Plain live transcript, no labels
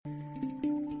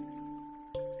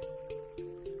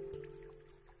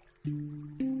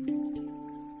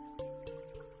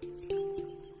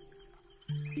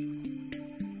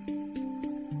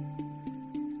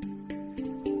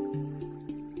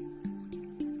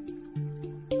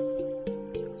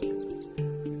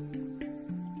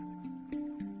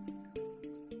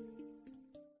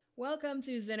Welcome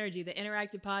to Zenergy, the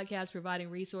interactive podcast providing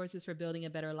resources for building a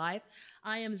better life.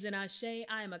 I am Zenashe.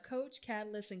 I am a coach,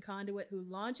 catalyst, and conduit who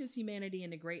launches humanity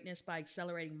into greatness by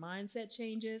accelerating mindset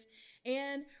changes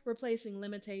and replacing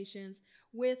limitations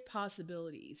with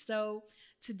possibilities. So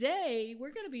today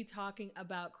we're going to be talking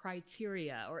about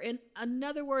criteria, or in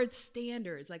other words,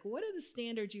 standards. Like, what are the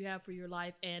standards you have for your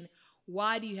life, and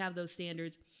why do you have those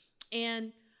standards?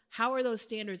 And how are those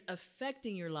standards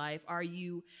affecting your life? Are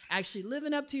you actually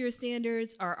living up to your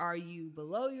standards, or are you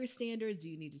below your standards? Do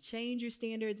you need to change your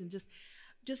standards? And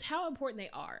just how important they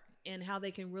are and how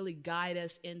they can really guide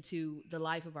us into the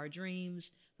life of our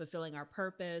dreams, fulfilling our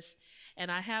purpose.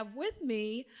 And I have with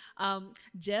me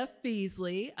Jeff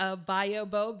Beasley of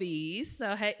BioBo Bees.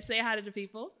 So hey, say hi to the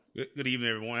people. Good evening,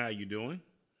 everyone. How you doing?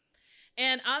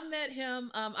 And I met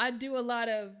him. I do a lot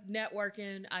of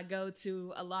networking. I go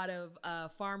to a lot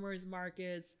of farmers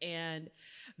markets and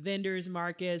vendors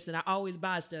markets, and I always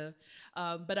buy stuff.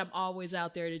 But I'm always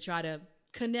out there to try to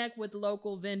connect with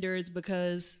local vendors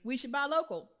because we should buy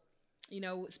local. You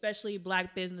know, especially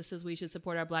Black businesses. We should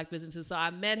support our Black businesses. So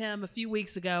I met him a few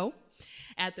weeks ago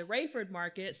at the Rayford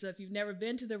Market. So if you've never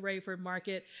been to the Rayford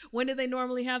Market, when do they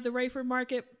normally have the Rayford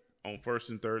Market? On first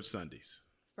and third Sundays.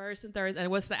 First and third.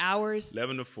 And what's the hours?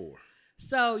 11 to 4.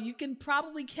 So you can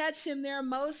probably catch him there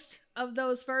most of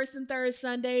those first and third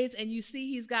Sundays. And you see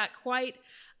he's got quite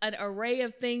an array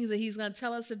of things that he's going to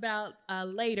tell us about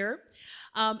later.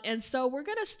 And so we're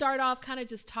going to start off kind of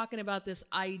just talking about this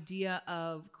idea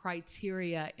of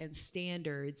criteria and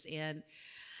standards. And,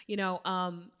 you know,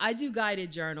 I do guided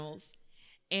journals.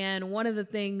 And one of the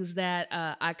things that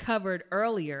I covered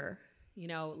earlier, you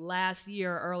know, last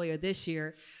year, earlier this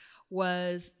year,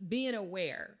 was being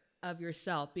aware of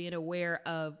yourself, being aware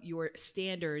of your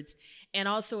standards, and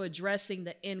also addressing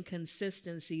the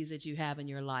inconsistencies that you have in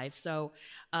your life. So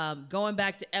going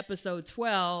back to episode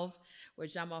 12,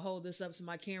 which I'm going to hold this up so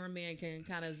my cameraman can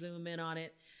kind of zoom in on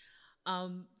it.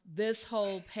 This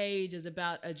whole page is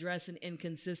about addressing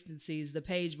inconsistencies. The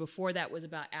page before that was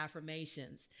about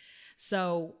affirmations.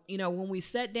 So, you know, when we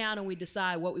sit down and we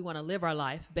decide what we want to live our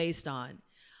life based on,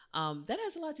 that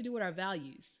has a lot to do with our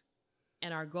values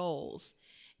and our goals.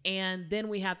 And then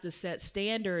we have to set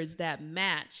standards that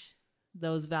match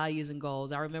those values and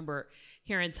goals. I remember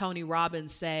hearing Tony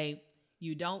Robbins say,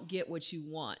 you don't get what you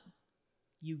want,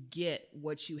 you get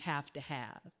what you have to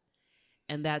have.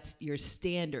 And that's your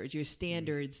standards. Your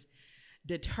standards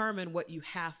determine what you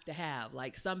have to have.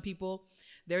 Like some people,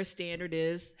 their standard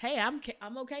is, hey,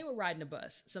 I'm okay with riding a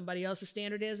bus. Somebody else's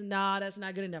standard is, nah, that's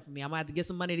not good enough for me. I'm gonna have to get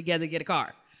some money together to get a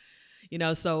car. You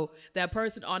know, so that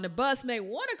person on the bus may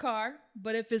want a car,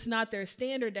 but if it's not their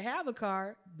standard to have a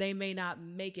car, they may not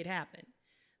make it happen.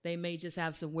 They may just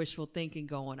have some wishful thinking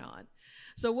going on.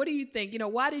 So what do you think? You know,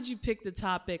 why did you pick the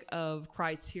topic of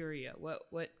criteria?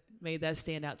 What made that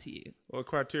stand out to you? Well,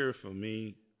 criteria for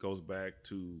me goes back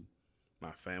to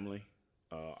my family.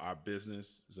 Our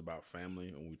business is about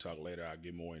family. When we talk later, I'll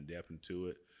get more in depth into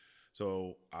it.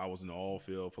 So I was in the oil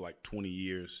field for like 20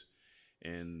 years.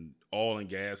 And oil and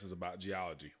gas is about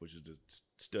geology, which is the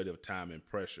study of time and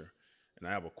pressure. And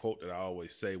I have a quote that I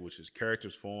always say, which is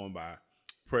characters formed by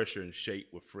pressure and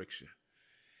shaped with friction.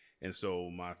 And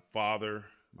so my father,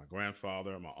 my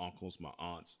grandfather, my uncles, my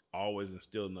aunts always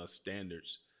instilled in us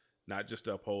standards, not just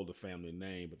to uphold the family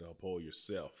name, but to uphold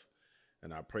yourself.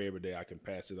 And I pray every day I can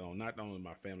pass it on, not only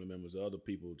my family members, other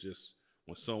people. Just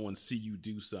when someone see you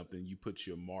do something, you put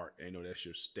your mark. They know that's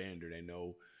your standard. They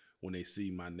know when they see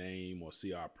my name or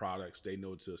see our products, they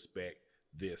know to expect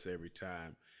this every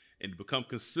time, and become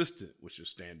consistent with your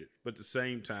standard. But at the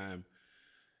same time,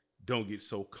 don't get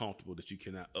so comfortable that you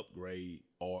cannot upgrade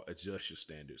or adjust your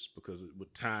standards, because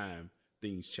with time,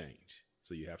 things change.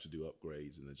 So you have to do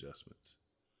upgrades and adjustments.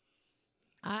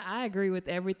 I agree with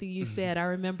everything you said. I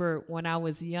remember when I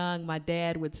was young, my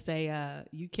dad would say,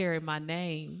 you carry my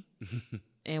name.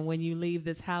 And when you leave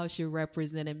this house, you're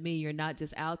representing me. You're not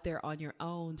just out there on your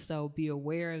own. So be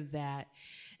aware of that,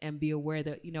 and be aware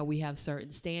that, you know, we have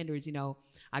certain standards. You know,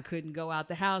 I couldn't go out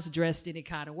the house dressed any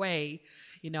kind of way.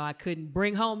 You know, I couldn't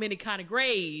bring home any kind of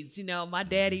grades. You know, my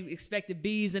daddy expected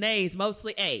B's and A's,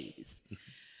 mostly A's.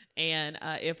 And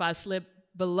if I slipped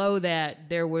below that,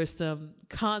 there were some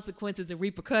consequences and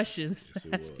repercussions, yes,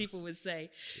 as people would say.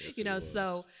 Yes, you know,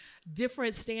 so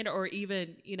different standard, or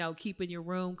even, you know, keeping your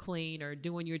room clean or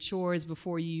doing your chores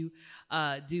before you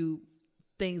do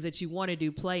things that you want to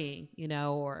do, playing, you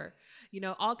know, or, you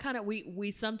know, all kind of, we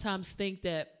sometimes think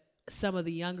that some of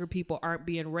the younger people aren't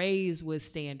being raised with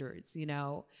standards, you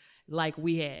know, like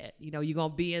we had. You know, you're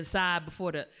going to be inside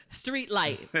before the street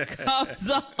light comes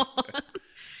on.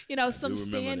 You know, some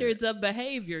standards of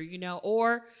behavior, you know,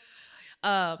 or,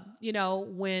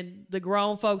 When the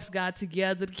grown folks got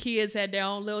together, the kids had their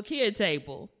own little kid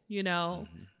table,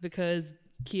 because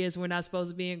kids were not supposed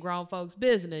to be in grown folks'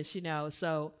 business,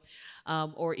 so,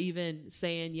 or even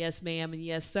saying yes, ma'am, and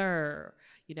yes, sir,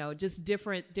 just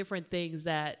different things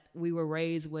that we were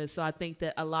raised with. So I think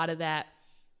that a lot of that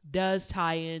does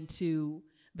tie into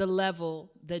the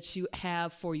level that you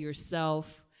have for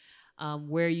yourself,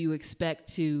 where you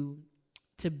expect to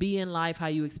be in life, how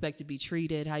you expect to be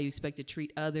treated, how you expect to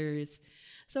treat others.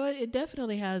 So it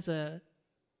definitely has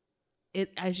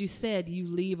as you said, you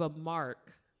leave a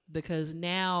mark, because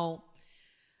now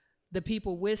the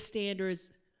people with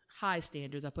standards, high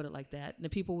standards, I put it like that, and the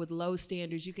people with low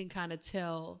standards, you can kind of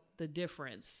tell the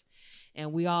difference.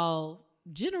 And we all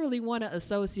generally want to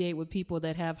associate with people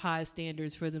that have high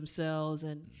standards for themselves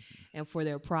and for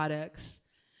their products.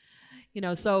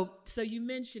 So you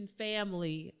mentioned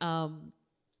family,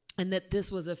 and that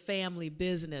this was a family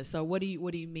business. So what do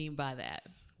you mean by that?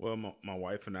 Well, my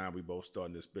wife and I, we both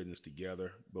started this business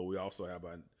together, but we also have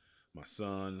my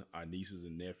son, our nieces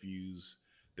and nephews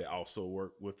that also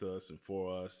work with us and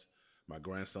for us. My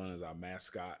grandson is our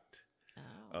mascot.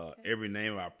 Oh, okay. Every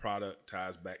name of our product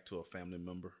ties back to a family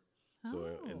member.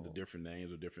 So and the different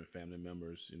names of different family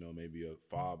members, maybe a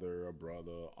father, a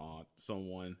brother, aunt,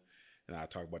 someone, and I'll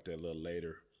talk about that a little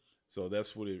later. So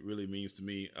that's what it really means to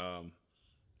me.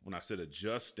 When I said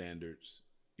adjust standards,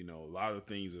 a lot of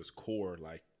things is core,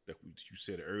 like that you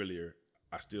said earlier,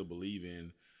 I still believe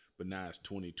in, but now it's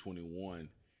 2021,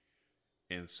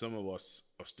 and some of us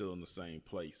are still in the same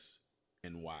place.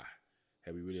 And why?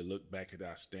 Have we really looked back at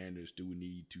our standards? Do we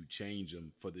need to change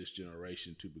them for this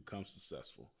generation to become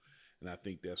successful? And I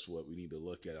think that's what we need to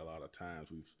look at a lot of times.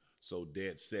 We've so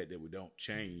dead set that we don't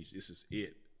change. This is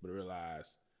it. But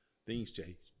realize things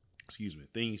change.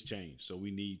 Things change. So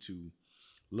we need to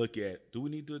look at, do we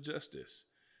need to adjust this?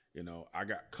 I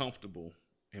got comfortable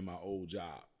in my old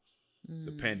job.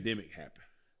 The pandemic happened.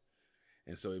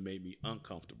 And so it made me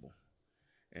uncomfortable.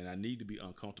 And I need to be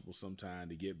uncomfortable sometime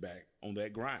to get back on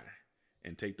that grind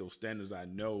and take those standards I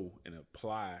know and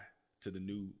apply to the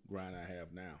new grind I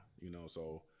have now.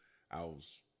 So I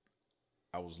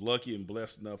was lucky and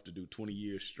blessed enough to do 20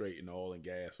 years straight in oil and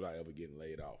gas without ever getting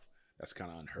laid off. That's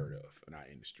kind of unheard of in our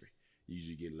industry. You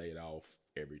usually get laid off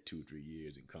every 2 or 3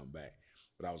 years and come back.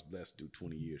 But I was blessed to do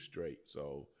 20 years straight.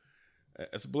 So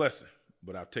it's a blessing.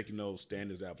 But I've taken those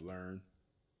standards I've learned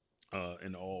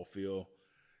in the oil field,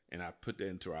 and I put that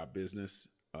into our business,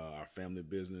 our family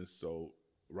business. So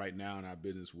right now in our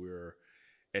business, we're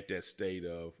at that state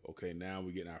of, okay, now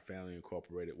we're getting our family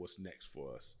incorporated. What's next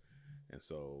for us? And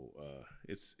so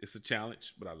it's a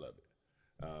challenge, but I love it.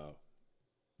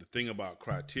 The thing about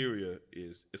criteria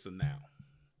is it's a noun.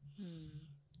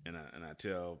 And I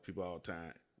tell people all the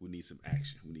time, we need some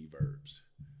action. We need verbs.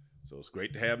 So it's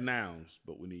great to have nouns,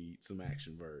 but we need some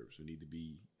action verbs. We need to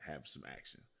have some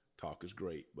action. Talk is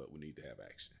great, but we need to have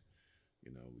action.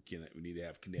 We need to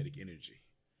have kinetic energy,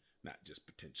 not just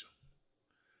potential.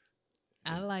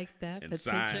 I like that. In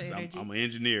potential science, energy. I'm an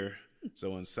engineer,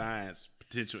 so in science,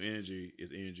 potential energy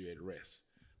is energy at rest.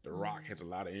 The rock has a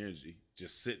lot of energy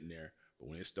just sitting there, but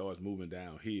when it starts moving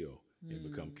downhill and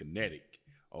become kinetic,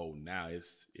 now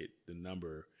the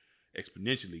number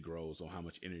exponentially grows on how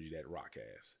much energy that rock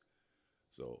has.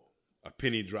 So a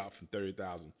penny drop from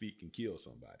 30,000 feet can kill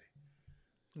somebody.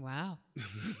 Wow.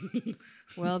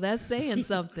 Well, that's saying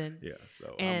something. Yeah.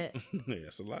 So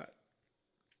that's a lot.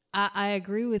 I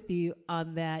agree with you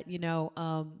on that.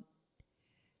 I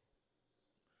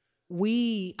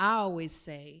always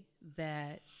say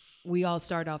that we all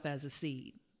start off as a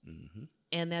seed. Mm-hmm.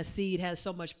 And that seed has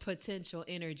so much potential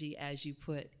energy, as you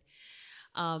put.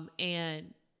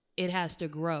 And it has to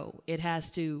grow. It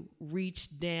has to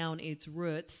reach down its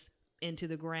roots into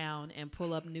the ground and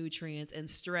pull up nutrients and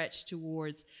stretch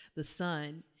towards the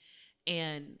sun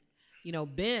and,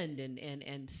 bend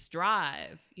and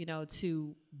strive,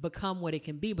 to become what it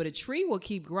can be. But a tree will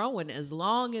keep growing as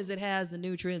long as it has the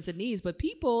nutrients it needs. But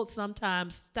people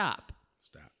sometimes stop.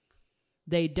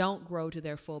 They don't grow to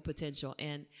their full potential.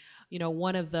 And,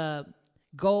 one of the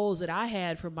goals that I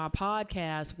had for my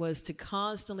podcast was to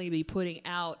constantly be putting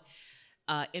out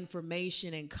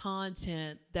information and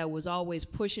content that was always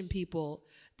pushing people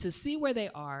to see where they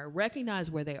are,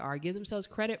 recognize where they are, give themselves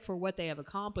credit for what they have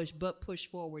accomplished, but push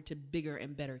forward to bigger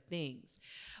and better things.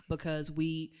 Because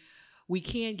we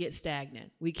can get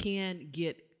stagnant. We can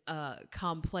get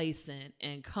complacent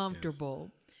and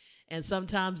comfortable. Yes. And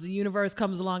sometimes the universe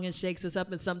comes along and shakes us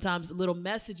up, and sometimes little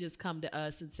messages come to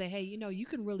us and say, hey, you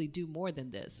can really do more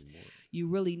than this. You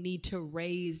really need to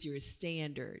raise your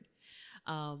standard.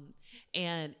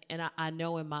 And I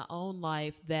know in my own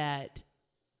life that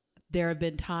there have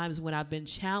been times when I've been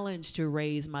challenged to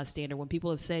raise my standard, when people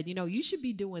have said, you should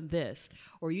be doing this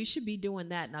or you should be doing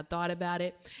that. And I thought about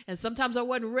it. And sometimes I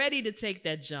wasn't ready to take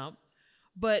that jump.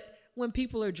 But when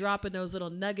people are dropping those little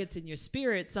nuggets in your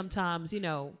spirit, sometimes,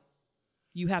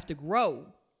 you have to grow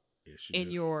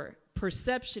in your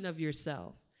perception of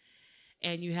yourself.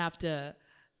 And you have to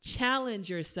challenge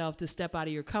yourself to step out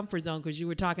of your comfort zone, because you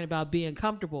were talking about being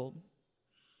comfortable.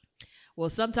 Well,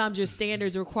 sometimes your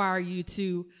standards require you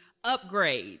to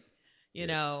upgrade, and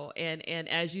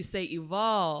as you say,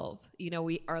 evolve.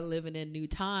 We are living in new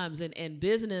times, and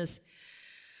business.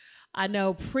 I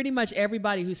know pretty much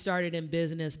everybody who started in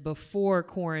business before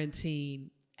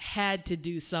quarantine had to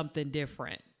do something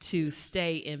different to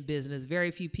stay in business.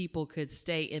 Very few people could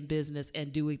stay in business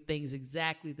and do things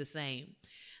exactly the same.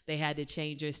 They had to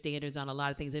change their standards on a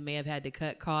lot of things. They may have had to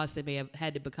cut costs. They may have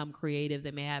had to become creative.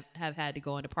 They may have had to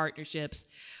go into partnerships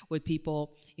with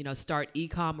people, start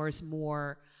e-commerce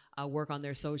more, work on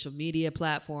their social media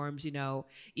platforms,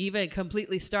 even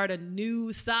completely start a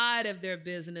new side of their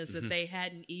business that they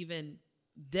hadn't even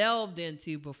delved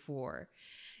into before,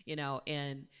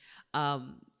 and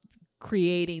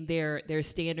creating their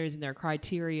standards and their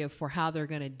criteria for how they're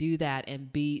going to do that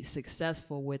and be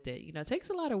successful with it. It takes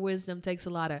a lot of wisdom, takes a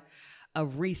lot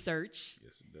of research.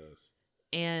 Yes, it does.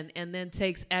 And then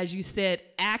takes, as you said,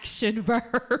 action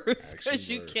verbs, because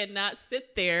you cannot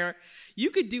sit there.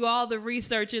 You could do all the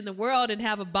research in the world and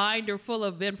have a binder full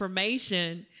of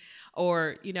information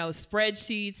or,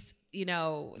 spreadsheets,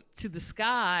 to the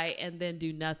sky, and then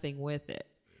do nothing with it.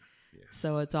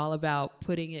 So it's all about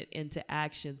putting it into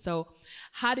action. So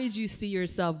how did you see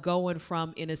yourself going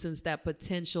from, in a sense, that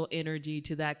potential energy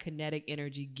to that kinetic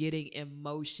energy, getting in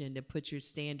motion to put your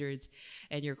standards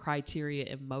and your criteria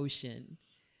in motion?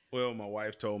 Well, my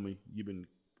wife told me, you've been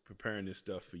preparing this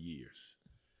stuff for years.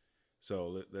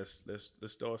 So let's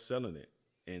start selling it.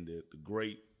 And the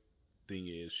great thing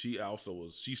is she's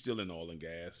still in oil and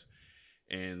gas,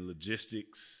 and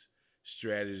logistics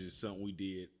strategy is something we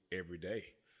did every day.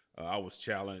 I was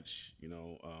challenged,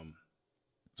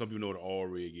 some people know what an oil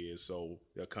rig is. So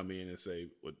they'll come in and say,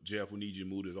 well, Jeff, we need you to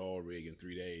move this oil rig in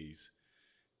 3 days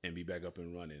and be back up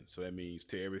and running. So that means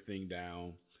tear everything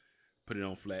down, put it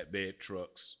on flatbed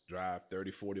trucks, drive 30,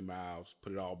 40 miles,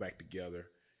 put it all back together,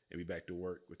 and be back to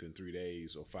work within 3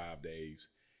 days or 5 days.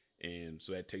 And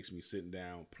so that takes me sitting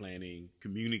down, planning,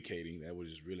 communicating. That was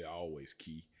just really always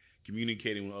key.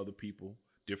 Communicating with other people,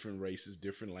 different races,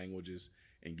 different languages,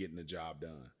 and getting the job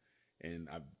done. And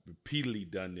I've repeatedly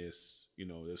done this.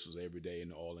 This was every day in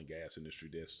the oil and gas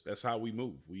industry. That's how we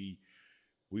move. We're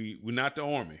not the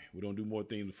Army. We don't do more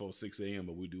things before 6 a.m.,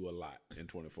 but we do a lot in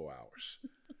 24 hours.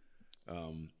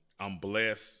 I'm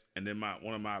blessed. And then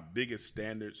one of my biggest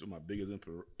standards or my biggest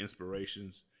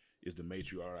inspirations is the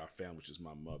matriarch of our family, which is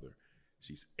my mother.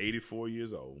 She's 84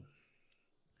 years old.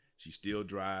 She still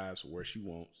drives where she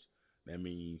wants. That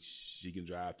means she can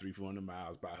drive 300-400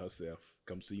 miles by herself,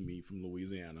 come see me from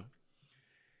Louisiana.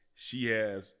 She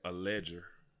has a ledger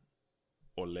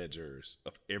or ledgers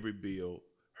of every bill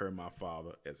her and my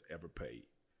father has ever paid.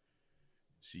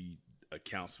 She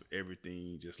accounts for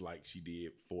everything just like she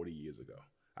did 40 years ago.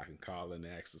 I can call her and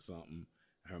ask her something.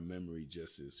 Her memory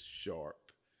just as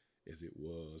sharp as it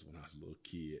was when I was a little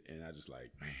kid. And I just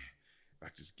like, man, if I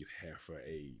could just get half her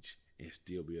age and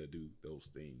still be able to do those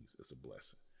things, it's a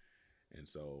blessing.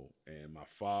 And my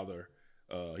father,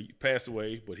 he passed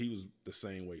away, but he was the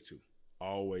same way too.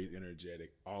 Always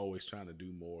energetic, always trying to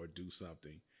do more, do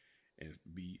something, and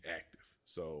be active.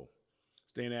 So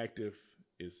staying active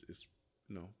is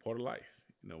part of life.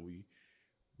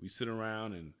 We sit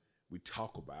around and we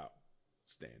talk about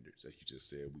standards, as you just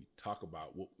said. We talk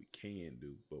about what we can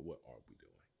do, but what are we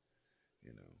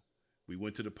doing? We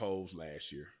went to the polls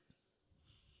last year,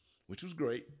 which was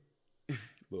great, but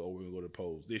we're going to go to the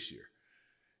polls this year.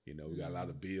 We got a lot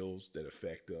of bills that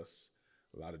affect us,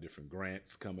 a lot of different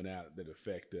grants coming out that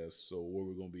affect us. So where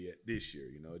we're going to be at this year,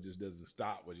 it just doesn't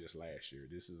stop with just last year.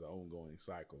 This is an ongoing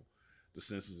cycle. The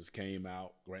census came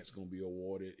out. Grants going to be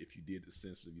awarded if you did the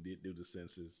census, if you did do the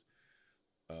census.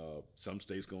 Some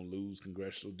states going to lose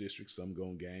congressional districts, some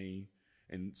going to gain.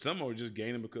 And some are just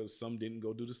gaining because some didn't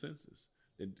go do the census.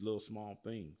 They're little small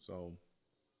things. So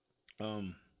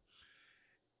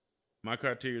my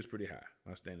criteria is pretty high.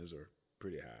 My standards are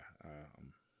pretty high.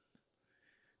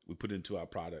 We put it into our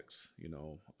products,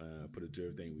 put it into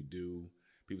everything we do.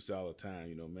 People say all the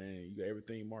time, man, you got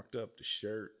everything marked up, the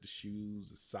shirt, the shoes,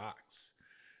 the socks,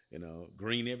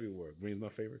 green everywhere. Green's my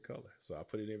favorite color. So I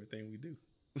put it in everything we do.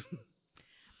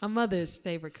 My mother's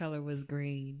favorite color was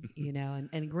green,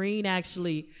 and green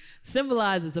actually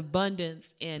symbolizes abundance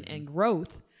and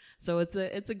growth. So it's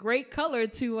a great color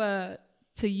to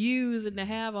use and to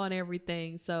have on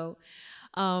everything. So,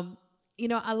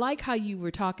 I like how you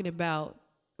were talking about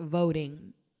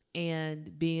voting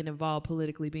and being involved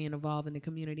politically, being involved in the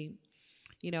community.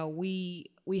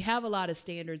 We have a lot of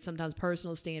standards, sometimes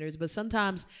personal standards, but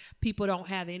sometimes people don't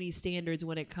have any standards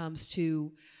when it comes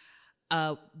to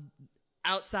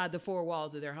outside the four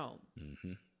walls of their home.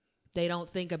 Mm-hmm. They don't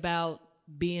think about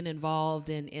being involved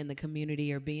in the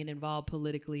community, or being involved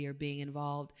politically, or being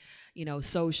involved,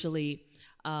 socially,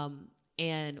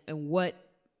 and what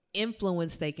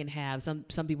influence they can have.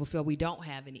 Some people feel we don't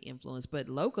have any influence, but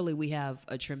locally we have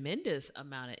a tremendous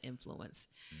amount of influence.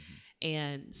 Mm-hmm.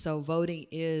 And so voting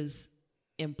is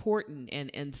important.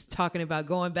 And talking about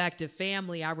going back to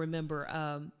family, I remember,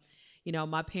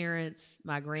 my parents,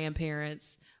 my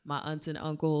grandparents, my aunts and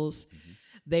uncles, mm-hmm.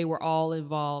 they were all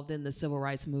involved in the civil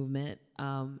rights movement.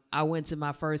 I went to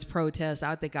my first protest.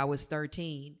 I think I was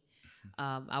 13.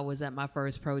 I was at my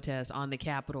first protest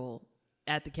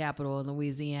at the Capitol in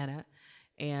Louisiana.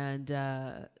 And,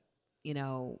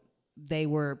 they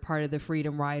were part of the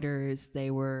Freedom Riders.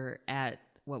 They were at,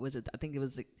 what was it? I think it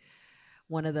was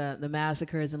one of the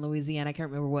massacres in Louisiana. I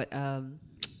can't remember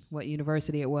what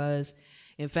university it was.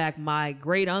 In fact, my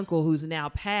great uncle, who's now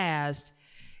passed,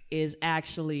 is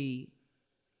actually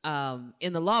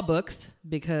in the law books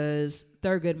because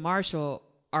Thurgood Marshall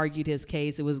argued his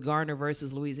case. It was Garner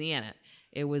versus Louisiana.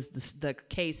 It was the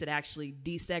case that actually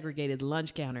desegregated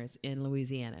lunch counters in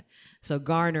Louisiana. So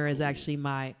Garner is actually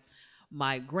my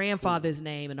grandfather's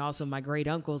name and also my great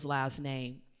uncle's last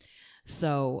name.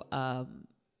 So, I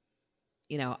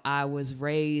was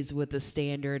raised with the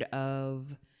standard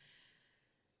of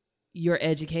your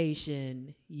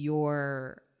education,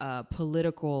 your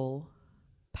political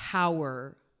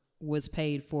power was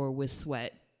paid for with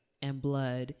sweat and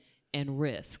blood and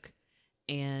risk,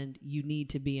 and you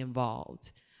need to be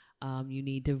involved. You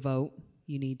need to vote.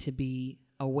 You need to be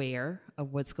aware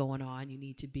of what's going on. You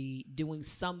need to be doing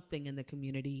something in the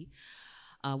community,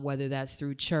 whether that's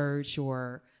through church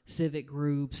or civic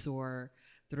groups or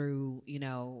through,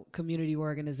 community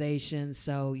organizations.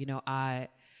 So,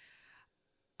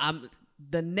 I'm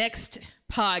the next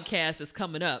podcast that's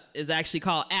coming up is actually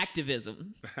called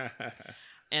Activism.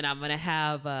 And I'm going to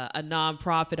have a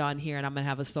nonprofit on here, and I'm going to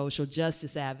have a social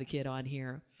justice advocate on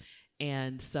here.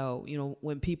 And so,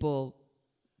 when people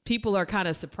are kind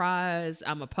of surprised,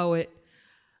 I'm a poet,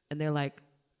 and they're like,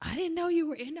 I didn't know you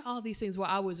were into all these things. Well,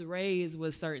 I was raised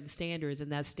with certain standards,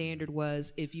 and that standard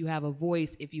was if you have a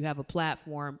voice, if you have a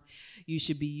platform, you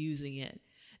should be using it,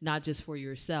 not just for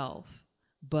yourself,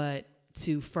 but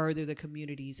to further the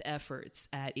community's efforts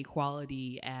at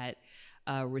equality, at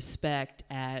respect,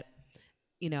 at,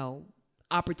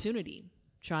 opportunity,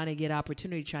 trying to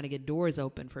get doors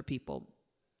open for people.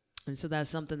 And so that's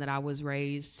something that I was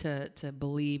raised to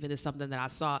believe, and it's something that I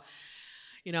saw,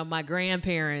 my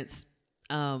grandparents,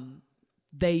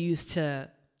 they used to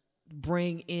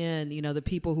bring in, the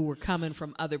people who were coming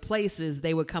from other places.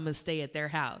 They would come and stay at their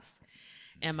house.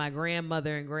 And my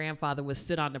grandmother and grandfather would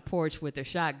sit on the porch with their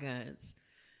shotguns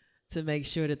to make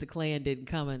sure that the Klan didn't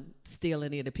come and steal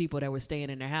any of the people that were staying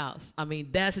in their house. I mean,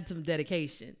 that's some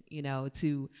dedication,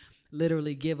 to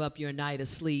literally give up your night of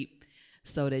sleep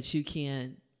so that you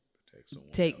can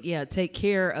take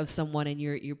care of someone, and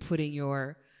you're putting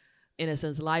your, in a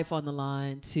sense, life on the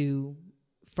line to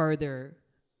further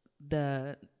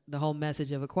the whole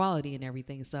message of equality and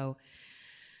everything. So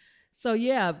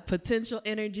yeah, potential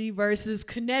energy versus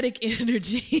kinetic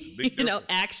energy,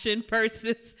 action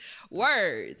versus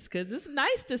words. Because it's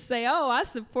nice to say, oh, I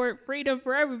support freedom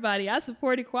for everybody. I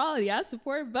support equality. I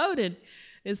support voting.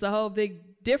 It's a whole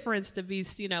big difference to be,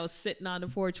 sitting on the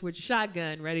porch with your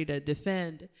shotgun ready to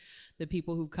defend the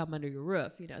people who come under your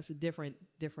roof. It's a different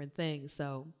thing.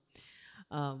 So,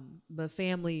 but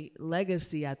family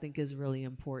legacy, I think, is really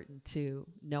important too.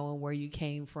 Knowing where you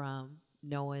came from,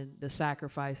 knowing the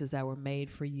sacrifices that were made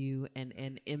for you,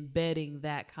 and embedding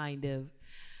that kind of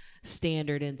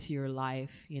standard into your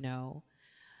life,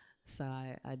 So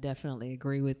I definitely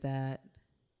agree with that.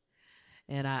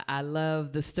 And I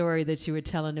love the story that you were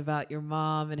telling about your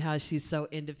mom and how she's so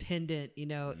independent,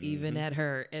 mm-hmm. even at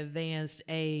her advanced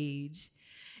age.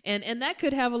 And that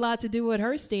could have a lot to do with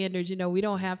her standards. We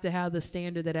don't have to have the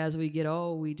standard that as we get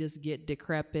old, we just get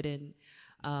decrepit and,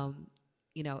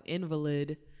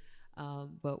 invalid.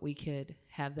 But we could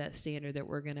have that standard that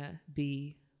we're going to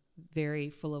be very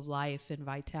full of life and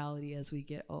vitality as we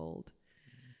get old.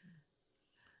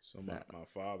 So my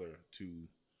father, to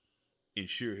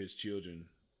ensure his children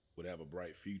would have a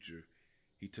bright future,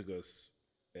 he took us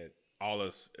at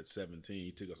 17,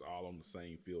 he took us all on the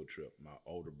same field trip. My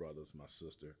older brothers, my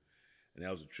sister, And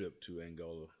that was a trip to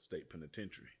Angola State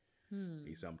Penitentiary.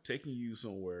 He said, I'm taking you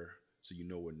somewhere so you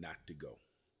know where not to go.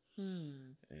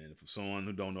 And for someone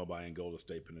who don't know about Angola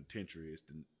State Penitentiary, it's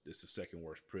the second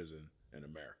worst prison in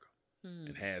America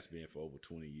and has been for over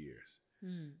 20 years.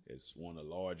 It's one of the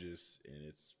largest, and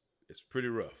it's pretty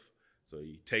rough. So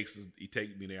he takes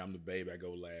me there. I'm the baby. I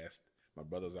go last. My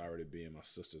brother's already been. My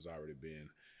sister's already been.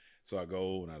 So I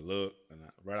go and I look, and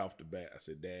right off the bat, I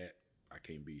said, Dad, I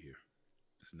can't be here.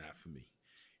 It's not for me.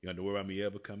 You don't have to worry about me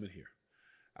ever coming here.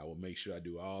 I will make sure I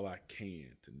do all I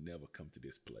can to never come to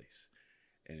this place.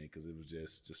 And because it was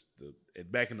just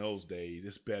and back in those days,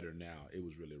 it's better now. It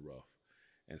was really rough.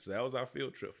 And so that was our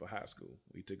field trip for high school.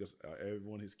 We took us,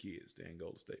 everyone, his kids, to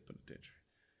Angola State Penitentiary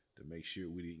to make sure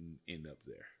we didn't end up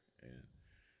there. And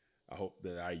I hope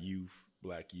that our youth,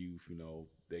 black youth,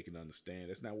 they can understand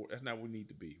that's not what we need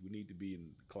to be. We need to be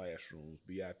in classrooms,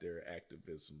 be out there,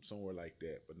 activism, somewhere like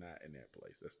that, but not in that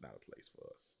place. That's not a place for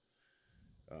us.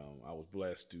 I was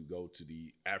blessed to go to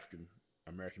the African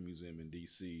American Museum in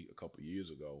D.C. a couple of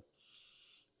years ago,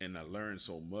 and I learned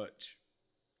so much.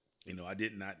 I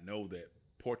did not know that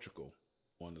Portugal,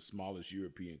 one of the smallest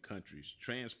European countries,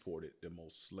 transported the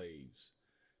most slaves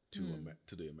to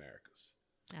the Americas.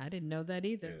 I didn't know that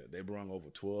either. Yeah, they brought over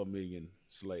 12 million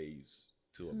slaves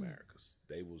to Americas.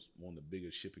 They was one of the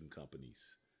biggest shipping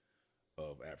companies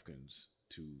of Africans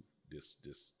to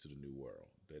to the New World.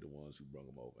 They're the ones who brought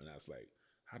them over. And I was like,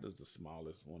 how does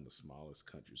one of the smallest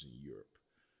countries in Europe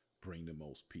bring the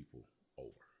most people over?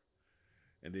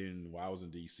 And then while I was in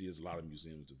D.C., there's a lot of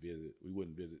museums to visit. We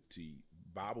wouldn't visit the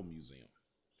Bible Museum,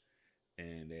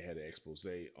 and they had an expose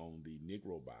on the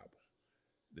Negro Bible.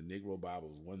 The Negro Bible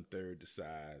was 1/3 the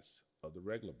size of the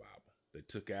regular Bible. They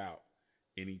took out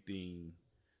anything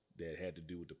that had to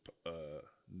do with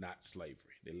not slavery.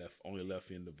 They only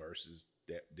left in the verses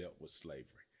that dealt with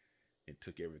slavery, and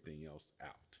took everything else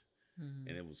out.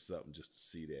 And it was something just to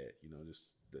see that,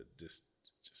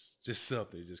 just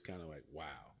something, just kind of like,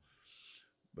 wow.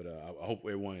 But I hope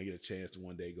everyone can get a chance to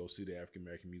one day go see the African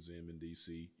American Museum in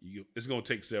D.C. It's going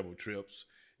to take several trips.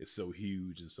 It's so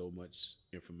huge and so much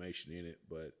information in it,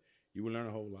 but you will learn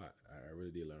a whole lot. I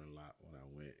really did learn a lot when I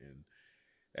went, and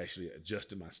actually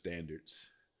adjusted my standards,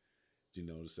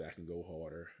 so I can go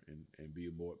harder and be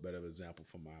a better example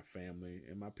for my family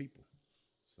and my people.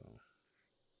 So.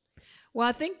 Well,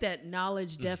 I think that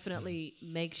knowledge definitely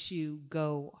makes you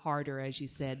go harder, as you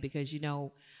said, because,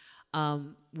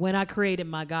 when I created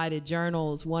my guided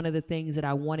journals, one of the things that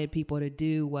I wanted people to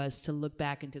do was to look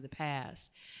back into the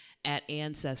past at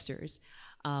ancestors.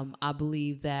 I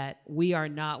believe that we are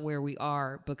not where we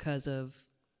are because of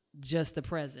just the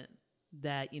present,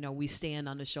 that, we stand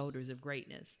on the shoulders of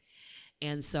greatness.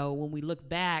 And so when we look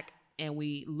back and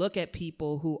we look at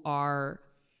people who are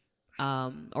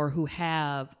or who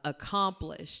have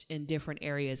accomplished in different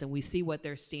areas, and we see what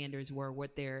their standards were,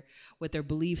 what their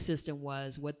belief system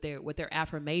was, what their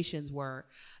affirmations were,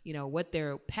 what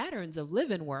their patterns of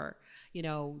living were.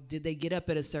 Did they get up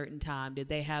at a certain time? Did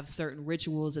they have certain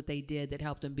rituals that they did that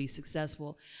helped them be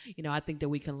successful? I think that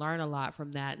we can learn a lot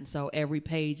from that. And so every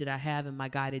page that I have in my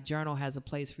guided journal has a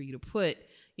place for you to put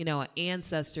an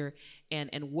ancestor and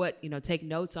what, take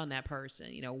notes on that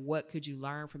person. What could you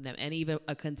learn from them? And even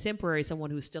a contemporary,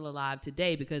 someone who's still alive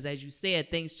today, because as you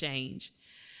said, things change.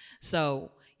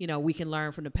 So, we can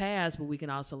learn from the past, but we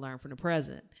can also learn from the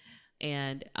present.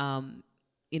 And,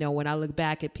 when I look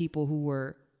back at people who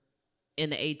were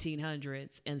in the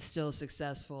 1800s and still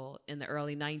successful, in the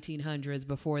early 1900s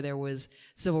before there was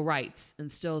civil rights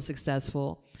and still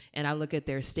successful, and I look at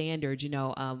their standards,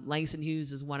 Langston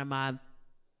Hughes is one of my,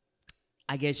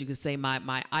 I guess you could say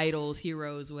my idols,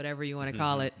 heroes, whatever you want to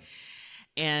call it.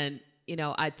 And,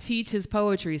 I teach his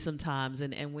poetry sometimes.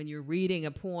 And when you're reading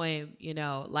a poem,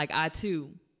 like I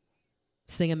too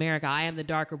sing America, I am the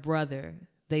darker brother.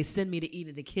 They send me to eat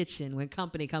in the kitchen when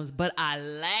company comes, but I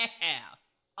laugh.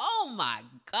 Oh my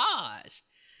gosh.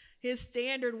 His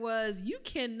standard was, you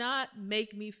cannot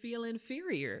make me feel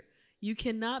inferior. You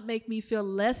cannot make me feel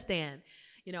less than.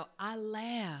 I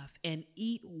laugh and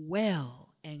eat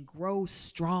well and grow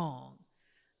strong.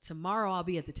 Tomorrow I'll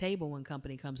be at the table when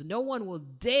company comes. No one will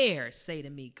dare say to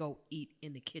me, go eat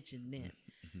in the kitchen then,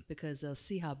 because they'll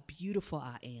see how beautiful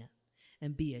I am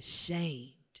and be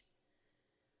ashamed.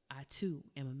 I too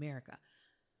am America.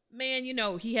 Man,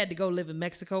 he had to go live in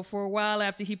Mexico for a while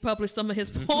after he published some of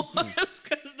his poems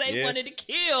because they wanted to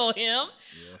kill him.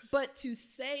 Yes. But to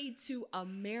say to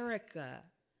America,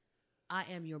 I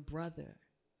am your brother,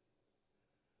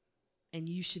 and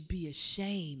you should be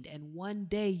ashamed, and one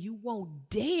day you won't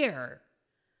dare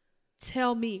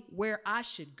tell me where I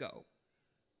should go.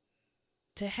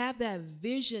 to have that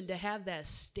vision, to have that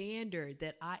standard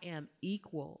that I am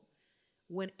equal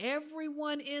when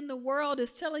everyone in the world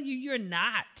is telling you you're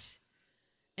not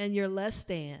and you're less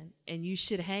than, and you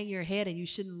should hang your head and you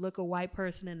shouldn't look a white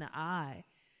person in the eye,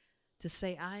 to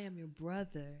say, I am your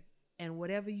brother, and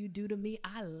whatever you do to me,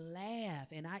 I laugh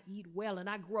and I eat well and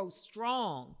I grow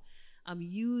strong. I'm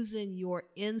using your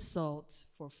insults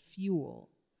for fuel.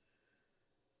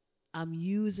 I'm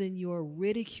using your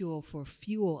ridicule for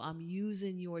fuel. I'm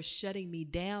using your shutting me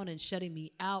down and shutting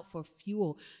me out for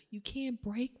fuel. You can't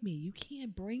break me. You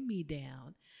can't bring me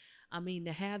down. I mean,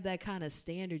 to have that kind of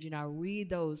standard, I read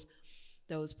those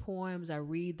poems, I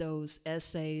read those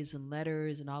essays and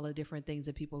letters and all the different things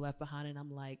that people left behind, and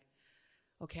I'm like,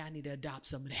 okay, I need to adopt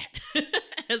some of that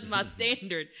as my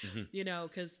standard,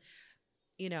 because,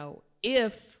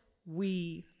 if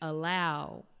we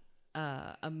allow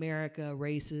America,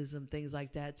 racism, things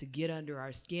like that to get under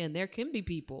our skin, there can be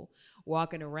people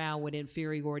walking around with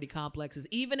inferiority complexes,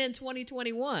 even in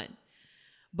 2021.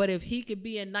 But if he could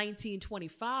be in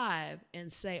 1925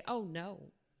 and say, oh,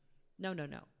 no,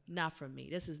 not for me.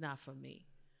 This is not for me,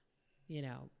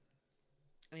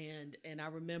 And I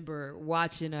remember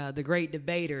watching The Great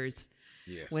Debaters,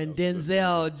 when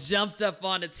Denzel jumped up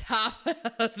on the top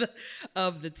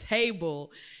of the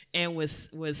table and was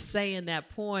saying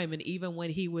that poem. And even when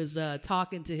he was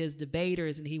talking to his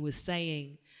debaters and he was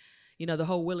saying, the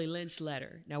whole Willie Lynch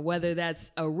letter. Now, whether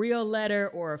that's a real letter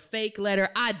or a fake letter,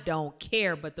 I don't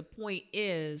care. But the point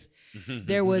is,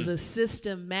 there was a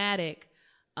systematic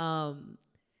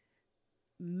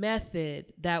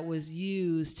method that was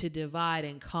used to divide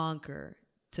and conquer,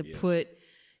 to put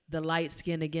the light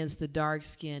skin against the dark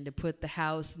skin, to put the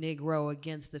house Negro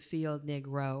against the field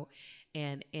Negro,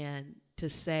 and to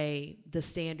say the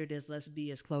standard is let's be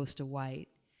as close to white.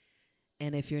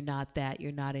 And if you're not that,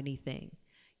 you're not anything.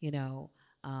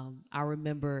 I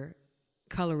remember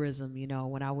colorism,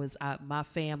 when I was, my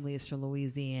family is from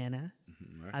Louisiana.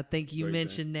 Right. I think you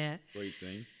mentioned that. Great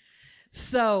thing.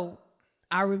 So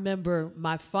I remember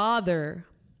my father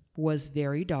was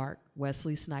very dark,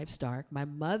 Wesley Snipes dark. My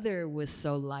mother was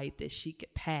so light that she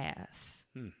could pass.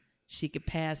 She could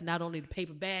pass not only the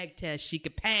paper bag test, she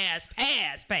could pass.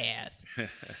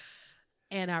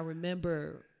 And I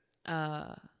remember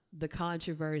the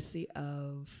controversy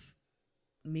of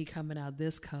me coming out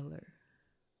this color.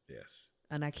 Yes.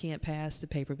 And I can't pass the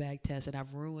paper bag test, and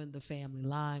I've ruined the family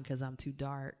line because I'm too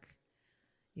dark.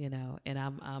 And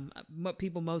I'm what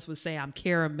people most would say I'm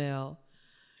caramel.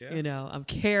 Yes. I'm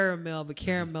caramel, but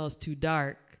caramel's too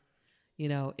dark.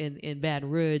 In Baton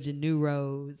Rouge and New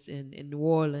Roads in New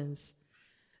Orleans,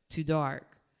 too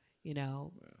dark.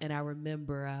 And I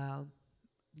remember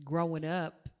growing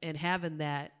up and having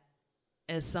that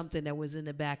as something that was in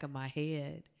the back of my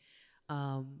head,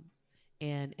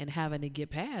 and having to get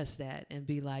past that and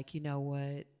be like, you know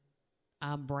what,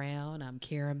 I'm brown, I'm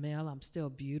caramel, I'm still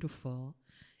beautiful.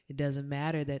 It doesn't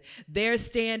matter that their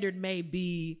standard may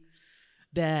be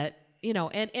that,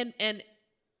 and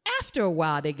after a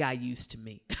while they got used to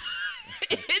me.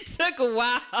 It took a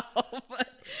while, but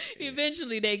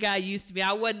eventually they got used to me.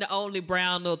 I wasn't the only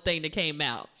brown little thing that came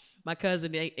out. My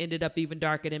cousin ended up even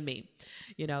darker than me,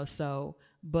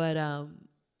 but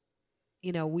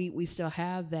we still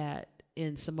have that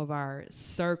in some of our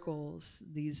circles,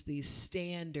 these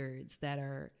standards that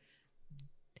are,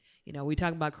 we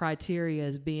talk about criteria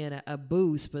as being a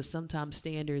boost, but sometimes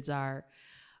standards are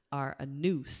a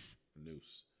noose.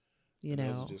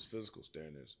 Those are just physical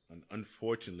standards.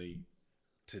 Unfortunately,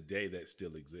 today that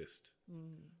still exists.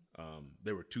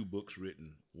 There were two books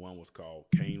written. One was called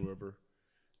Cane River,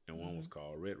 and one was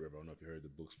called Red River. I don't know if you heard the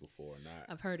books before or not.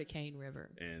 I've heard of Cane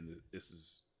River. And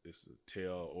it's a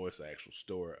tale, or it's an actual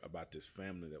story about this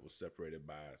family that was separated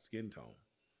by skin tone.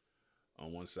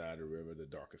 On one side of the river, the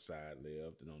darker side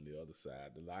lived, and on the other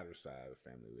side, the lighter side of the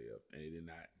family lived, and they did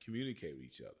not communicate with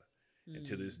each other. And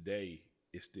to this day,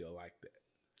 it's still like that.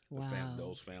 Wow.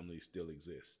 Those families still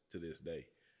exist to this day.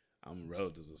 I'm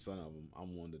relatives of son of them.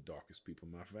 I'm one of the darkest people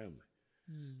in my family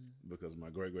because my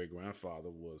great-great-grandfather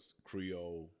was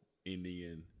Creole,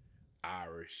 Indian,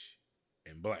 Irish,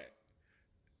 and black.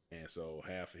 And so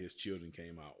half of his children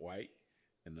came out white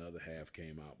and the other half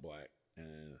came out black.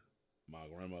 And my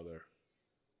grandmother,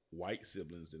 white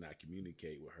siblings did not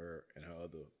communicate with her and her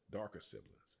other darker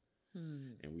siblings.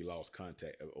 And we lost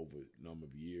contact over a number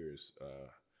of years.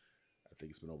 I think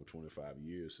it's been over 25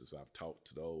 years since I've talked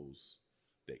to those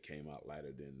that came out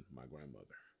lighter than my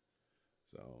grandmother.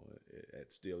 So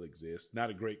it still exists. Not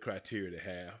a great criteria to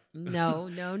have. No.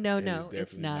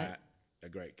 It's not a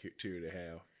great criteria to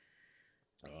have.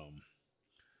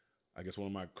 I guess one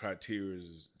of my criteria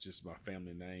is just my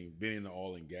family name. Being in the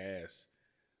oil and gas,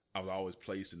 I was always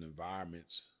placed in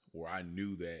environments where I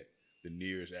knew that the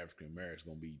nearest African American is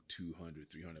going to be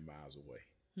 200, 300 miles away.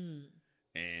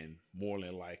 And more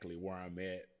than likely, where I'm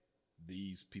at,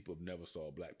 these people have never saw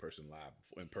a black person live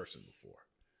in person before,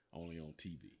 only on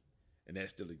TV. And that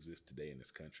still exists today in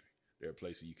this country. There are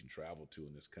places you can travel to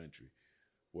in this country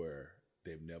where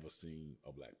they've never seen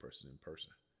a black person in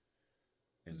person.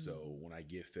 And so when I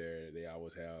get there, they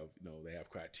always have, they have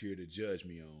criteria to judge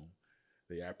me on.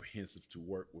 They're apprehensive to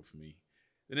work with me.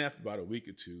 Then after about a week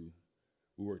or two,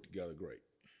 we worked together great.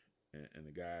 And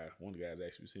one of the guys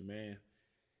actually said, man,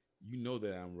 you know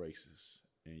that I'm racist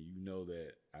and you know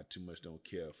that I too much don't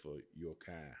care for your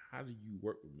kind. How do you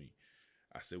work with me?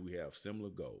 I said, we have similar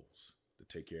goals to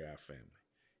take care of our family.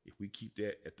 If we keep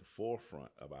that at the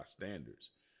forefront of our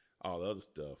standards, all the other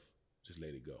stuff, just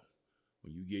let it go.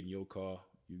 When you get in your car,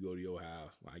 you go to your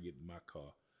house. When I get in my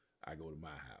car, I go to my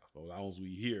house. But as long as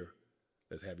we here,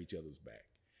 let's have each other's back.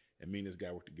 And me and this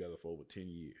guy worked together for over 10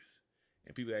 years.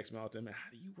 And people ask me all the time, man, how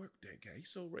do you work with that guy? He's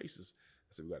so racist.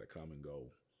 I said, we got to come and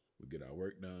go. We get our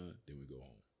work done, then we go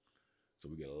home. So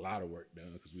we get a lot of work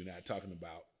done because we're not talking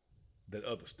about that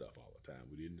other stuff all the time.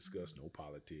 We didn't discuss no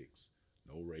politics,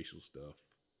 no racial stuff,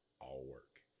 all work.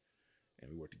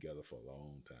 And we worked together for a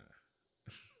long time.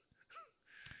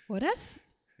 Well, that's...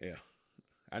 Yeah.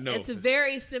 I know. It's a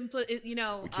very simple, We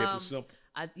kept it simple.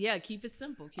 Keep it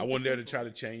simple. I wasn't there to try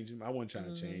to change him. I wasn't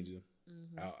trying to change him.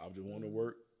 I just want to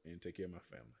work and take care of my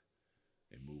family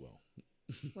and move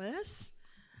on. Well,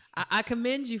 I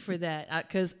commend you for that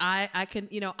because I can,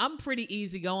 I'm pretty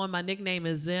easygoing. My nickname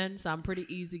is Zen, so I'm pretty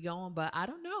easygoing, but I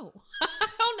don't know.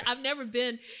 I've never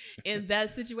been in that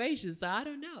situation, so I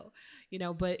don't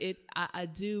know, but I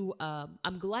do,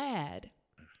 I'm glad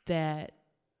that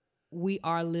we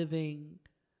are living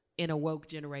in a woke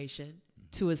generation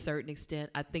to a certain extent.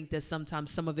 I think that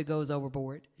sometimes some of it goes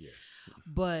overboard. Yes.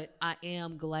 But I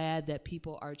am glad that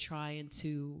people are trying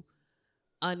to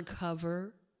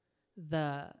uncover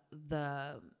the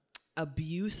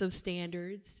abuse of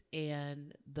standards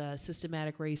and the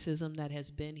systematic racism that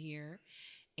has been here,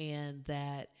 and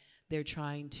that they're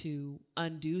trying to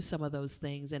undo some of those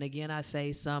things. And again, I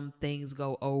say some things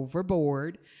go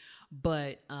overboard,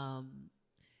 but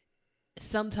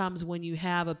sometimes when you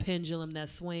have a pendulum that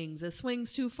swings, it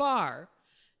swings too far,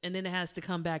 and then it has to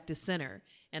come back to center.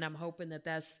 And I'm hoping that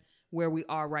that's where we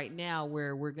are right now,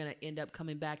 where we're going to end up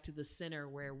coming back to the center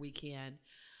where we can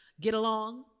get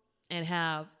along and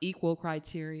have equal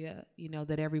criteria,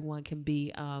 that everyone can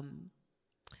be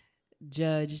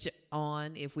judged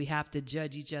on. If we have to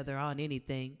judge each other on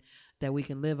anything, that we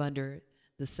can live under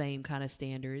the same kind of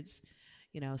standards,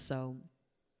 so,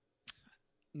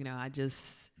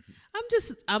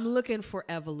 I'm looking for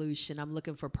evolution. I'm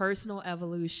looking for personal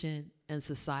evolution and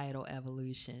societal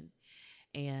evolution.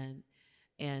 And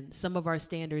some of our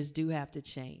standards do have to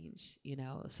change.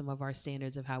 Some of our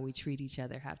standards of how we treat each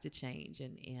other have to change,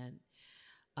 and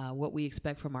what we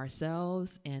expect from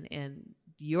ourselves. And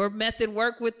your method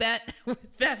worked with that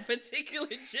particular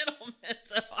gentleman.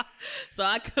 So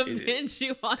I commend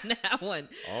you on that one.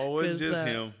 Always just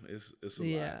him. It's a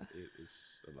lot.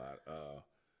 It's a lot.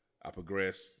 I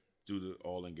progressed through the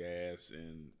oil and gas,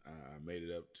 and I made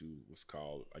it up to what's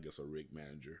called, I guess, a rig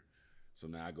manager. So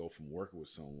now I go from working with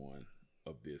someone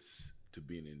of this to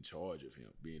being in charge of him,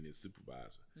 being his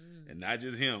supervisor, and not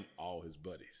just him, all his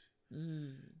buddies.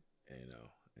 And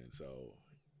so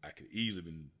I could easily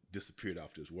been disappeared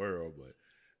off this world, but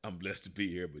I'm blessed to be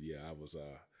here. But yeah, I was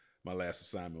my last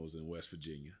assignment was in West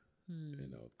Virginia,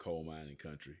 coal mining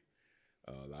country,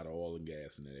 a lot of oil and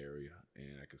gas in that area,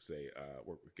 and I could say I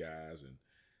worked with guys, and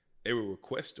they would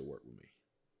request to work with me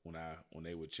when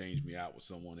they would change me out with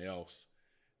someone else.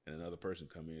 And another person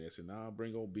come in and said, "Nah,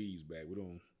 bring old Bees back.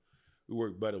 We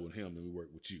work better with him than we work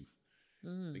with you."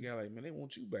 The guy like, "Man, they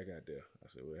want you back out there." I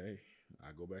said, "Well, hey,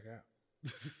 I go back out."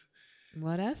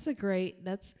 Well, that's a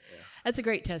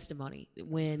great testimony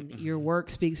when your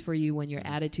work speaks for you, when your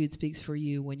attitude speaks for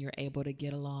you, when you're able to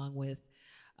get along with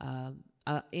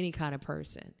any kind of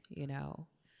person,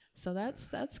 So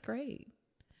that's great.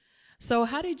 So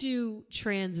how did you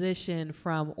transition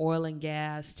from oil and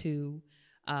gas to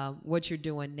what you're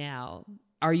doing now?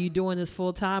 Are you doing this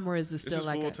full time, or is this still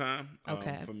like full time?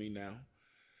 Okay, for me now.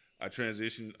 I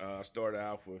transitioned. Started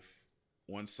out with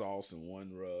one sauce and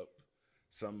one rub.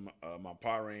 My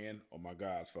parent or my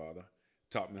godfather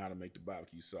taught me how to make the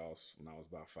barbecue sauce when I was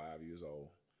about 5 years old.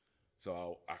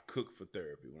 So I cooked for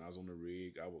therapy. When I was on the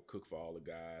rig, I would cook for all the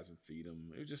guys and feed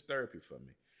them. It was just therapy for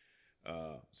me.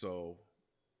 So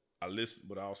I listened,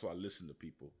 but also I listened to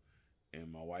people.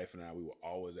 and my wife and I, we will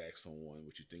always ask someone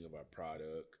what you think of our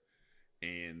product,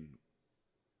 and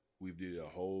we did a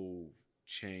whole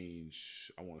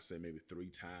change. I want to say maybe 3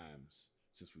 times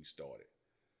since we started.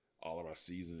 All of our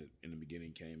season in the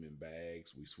beginning came in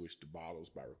bags. We switched to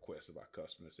bottles by request of our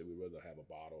customers. Said we'd rather have a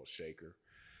bottle or shaker.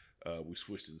 We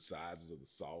switched in sizes of the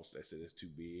sauce. They said it's too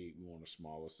big. We want a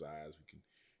smaller size. We can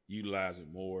utilize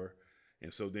it more.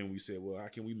 And so then we said, well, how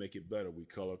can we make it better? We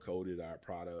color coded our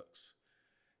products.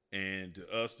 And to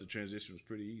us, the transition was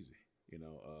pretty easy.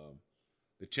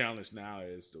 The challenge now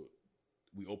is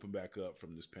we open back up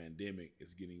from this pandemic.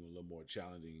 It's getting a little more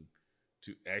challenging.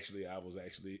 I was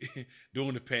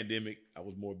during the pandemic, I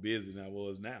was more busy than I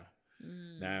was now.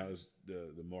 Now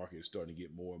the market is starting to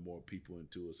get more and more people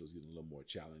into it, so it's getting a little more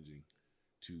challenging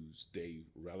to stay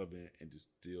relevant and to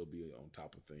still be on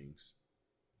top of things.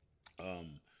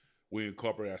 We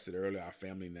incorporate, I said earlier, our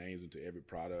family names into every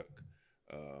product.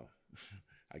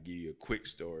 I give you a quick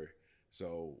story.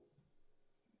 So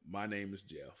my name is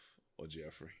Jeff or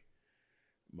Jeffrey.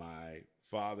 My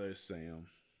father is Sam.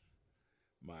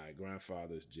 My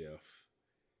grandfather is Jeff.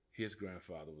 His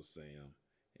grandfather was Sam,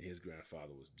 and his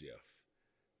grandfather was Jeff.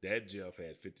 That Jeff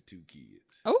had 52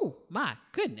 kids. Oh, my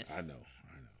goodness. I know.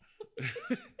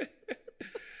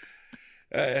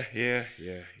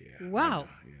 Yeah. Wow.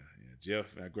 Yeah.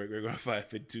 Jeff, my great-great-grandfather had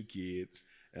 52 kids,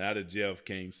 and out of Jeff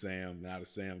came Sam, and out of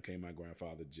Sam came my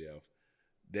grandfather, Jeff.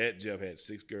 That Jeff had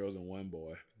 6 girls and 1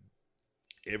 boy.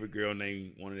 Every girl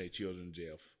named one of their children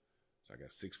Jeff. So I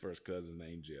got 6 first cousins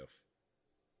named Jeff.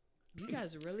 You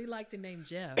guys really like the name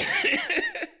Jeff.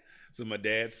 So my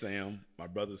dad's Sam, my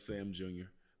brother's Sam Jr.,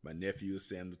 my nephew is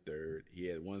Sam the 3rd. He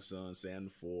had 1 son, Sam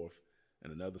the 4th,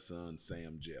 and another son,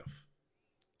 Sam Jeff.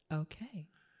 Okay.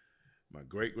 My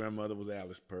great-grandmother was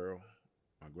Alice Pearl.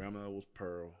 My grandmother was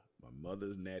Pearl. My mother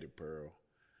is Natty Pearl.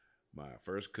 My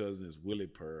first cousin is Willie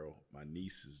Pearl. My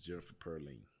niece is Jennifer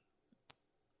Pearline.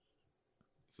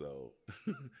 So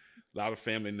a lot of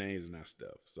family names and that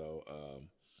stuff. So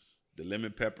the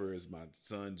lemon pepper is my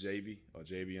son JV or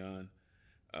Javion.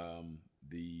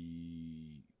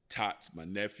 The Tots, my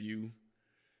nephew.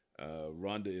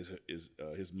 Rhonda is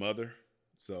his mother.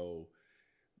 So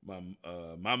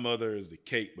my mother is the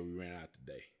cake, but we ran out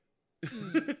today.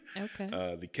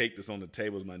 Okay. The cake that's on the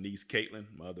table is my niece Caitlin,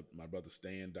 my brother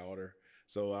Stan, daughter.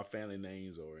 So our family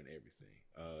names are in everything.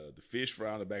 The fish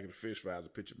fry on the back of the fish fry is a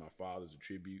picture of my father's, a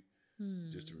tribute,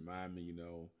 just to remind me.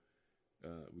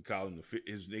 We call him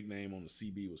his nickname on the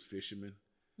CB was Fisherman.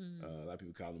 A lot of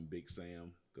people call him Big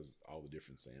Sam because all the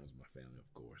different Sams in my family,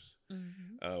 of course.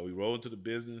 We rolled into the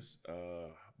business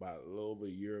about a little over a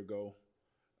year ago.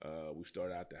 We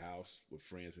started out the house with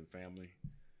friends and family.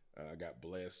 I got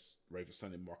blessed. Ready for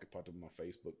Sunday Market popped up on my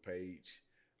Facebook page.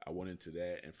 I went into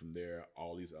that, and from there,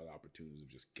 all these other opportunities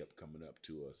just kept coming up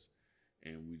to us.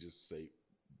 And we just say,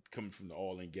 coming from the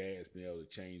oil and gas, being able to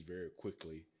change very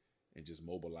quickly and just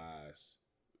mobilize.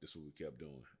 That's what we kept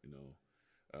doing.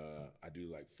 I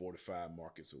do like 4 to 5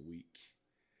 markets a week.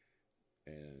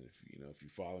 And if you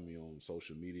follow me on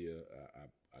social media,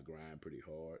 I grind pretty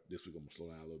hard. This week I'm gonna slow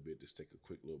down a little bit, just take a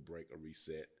quick little break, a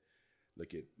reset.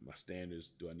 Look at my standards.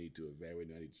 Do I need to evaluate?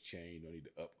 Do I need to change? Do I need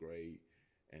to upgrade?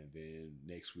 And then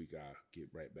next week I'll get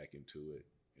right back into it,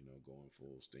 going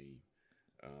full steam.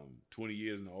 20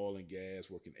 years in the oil and gas,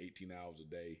 working 18 hours a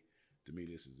day. To me,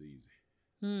 this is easy.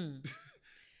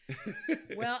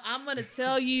 Well, I'm going to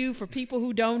tell you, for people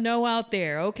who don't know out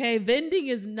there, okay, vending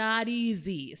is not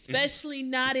easy, especially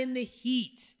not in the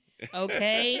heat,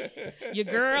 okay? Your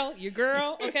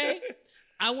girl, okay?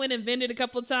 I went and vended a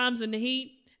couple of times in the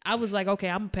heat. I was like, okay,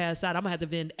 I'm going to pass out. I'm going to have to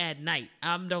vend at night.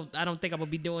 I don't think I'm going to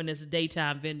be doing this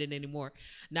daytime vending anymore,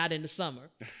 not in the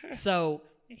summer. So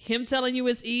him telling you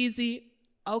it's easy,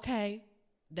 okay,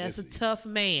 that's a tough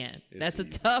man. That's a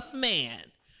tough man.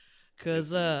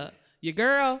 Because your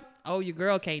girl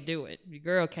can't do it. Your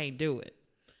girl can't do it,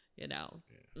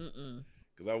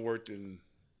 Because I worked in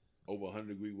over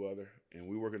 100-degree weather, and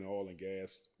we work in oil and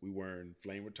gas. We wearing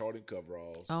flame-retardant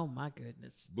coveralls. Oh, my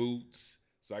goodness. Boots.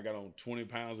 So I got on 20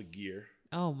 pounds of gear.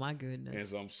 Oh, my goodness. And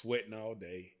so I'm sweating all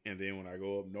day. And then when I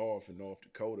go up north in North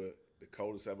Dakota, the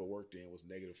coldest I ever worked in was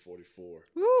negative 44.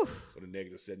 Woo. With a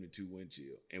negative 72 wind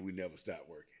chill. And we never stopped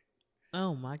working.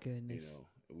 Oh, my goodness.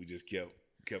 We just kept,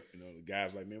 the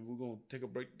guys like, man, we're going to take a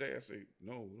break today. I say,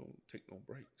 no, we don't take no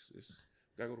breaks. We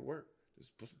got to go to work.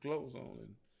 Just put some clothes on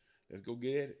and let's go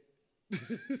get it.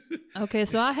 Okay,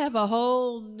 so I have a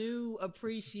whole new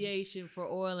appreciation for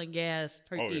oil and gas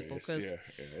people because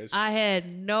I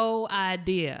had no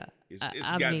idea. It's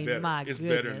gotten better. It's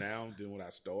better now than when I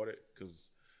started because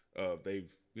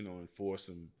they've enforced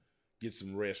some get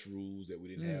some rest rules that we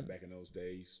didn't have back in those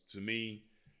days. To me,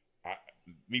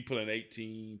 me pulling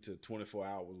 18 to 24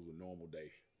 hours was a normal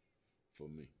day for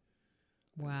me.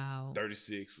 Wow.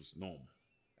 36 was normal.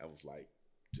 That was like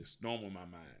just normal in my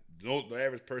mind. The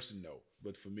average person, no.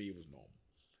 But for me, it was normal.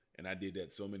 And I did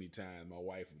that so many times. My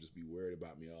wife would just be worried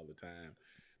about me all the time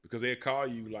because they'd call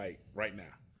you like right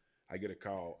now. I get a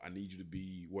call. I need you to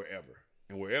be wherever.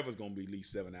 And wherever's going to be at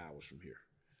least 7 hours from here.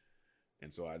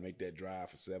 And so I'd make that drive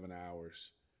for 7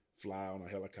 hours, fly on a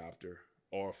helicopter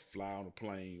or fly on a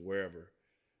plane, wherever,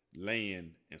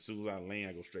 land. And as soon as I land,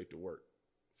 I go straight to work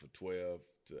for 12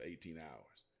 to 18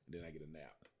 hours. And then I get a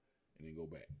nap and then go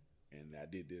back. And I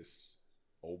did this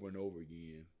over and over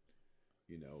again,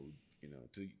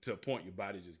 to a point your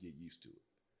body just get used to it.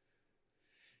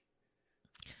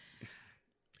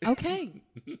 Okay.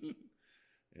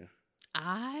 Yeah.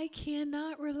 I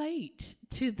cannot relate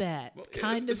to that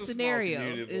kind of it's scenario.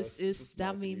 It's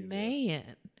I mean,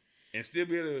 man. And still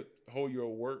be able to hold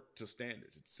your work to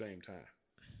standards at the same time.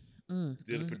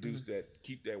 Still to produce that,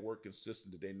 keep that work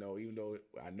consistent that they know, even though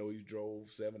I know he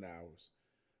drove 7 hours,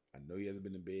 I know he hasn't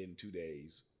been in bed in 2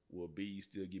 days. Will B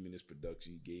still give me this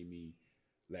production he gave me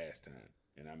last time?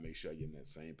 And I make sure I give him that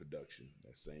same production,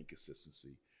 that same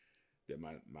consistency, that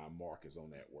my mark is on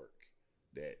that work.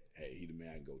 That, hey, he the man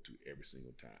I can go to every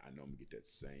single time. I know I'm going to get that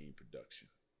same production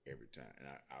every time. And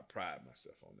I pride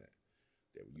myself on that.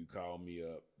 That when you call me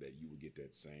up, that you will get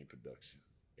that same production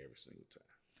every single time.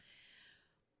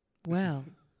 Well,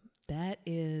 that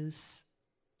is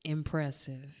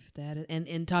impressive. That is,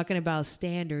 and talking about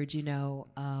standards, so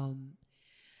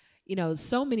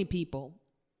many people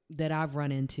that I've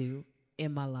run into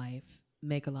in my life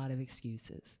make a lot of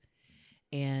excuses.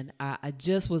 And I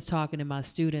just was talking to my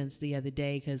students the other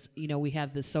day because, we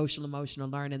have the social emotional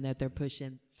learning that they're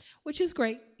pushing, which is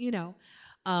great,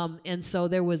 and so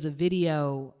there was a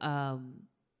video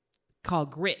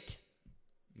called Grit.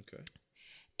 Okay.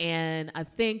 And I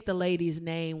think the lady's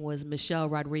name was Michelle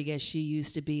Rodriguez. She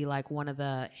used to be like one of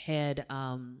the head,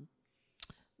 I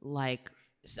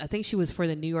think she was for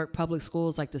the New York public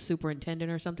schools, like the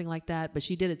superintendent or something like that. But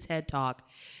she did a TED Talk.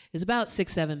 It's about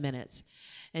 6-7 minutes.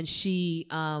 And she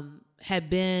had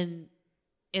been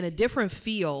in a different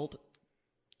field.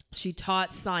 She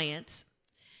taught science.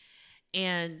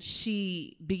 And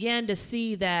she began to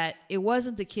see that it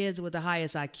wasn't the kids with the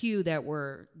highest IQ that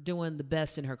were doing the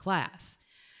best in her class.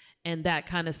 And that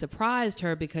kind of surprised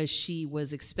her because she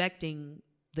was expecting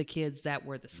the kids that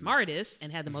were the smartest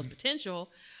and had the most potential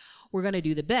were going to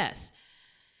do the best.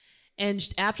 And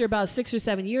after about 6 or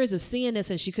 7 years of seeing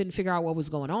this and she couldn't figure out what was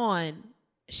going on,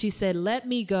 she said, let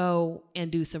me go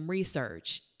and do some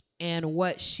research. And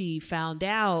what she found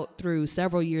out through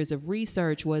several years of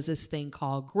research was this thing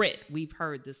called grit. We've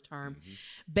heard this term. Mm-hmm.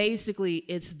 Basically,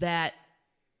 it's that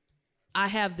I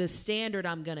have this standard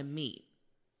I'm going to meet.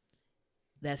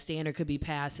 That standard could be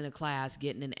passing a class,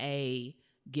 getting an A,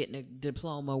 getting a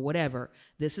diploma, whatever.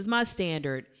 This is my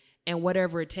standard. And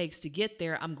whatever it takes to get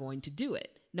there, I'm going to do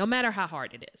it. No matter how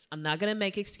hard it is. I'm not going to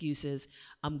make excuses.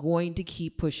 I'm going to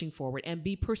keep pushing forward and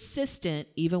be persistent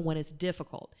even when it's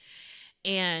difficult.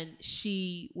 And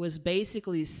she was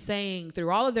basically saying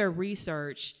through all of their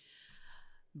research,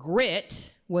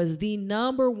 grit was the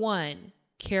number one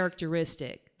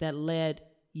characteristic that led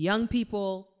young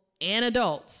people and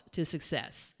adults to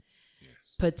success.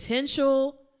 Yes.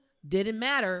 Potential didn't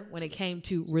matter when it came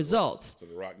to results. So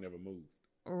the rock never moved.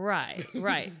 Right.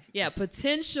 Yeah,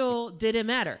 potential didn't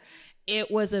matter.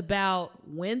 It was about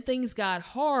when things got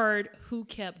hard, who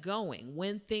kept going.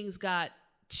 When things got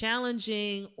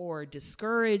challenging or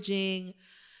discouraging,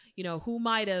 who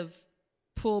might have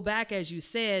pulled back, as you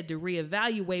said, to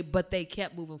reevaluate, but they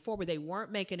kept moving forward. They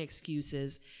weren't making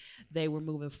excuses. They were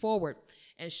moving forward.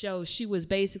 And so she was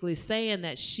basically saying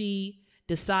that she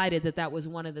decided that was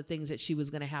one of the things that she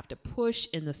was going to have to push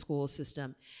in the school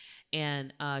system.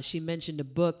 And she mentioned a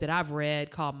book that I've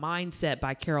read called Mindset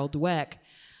by Carol Dweck.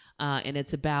 And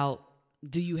it's about,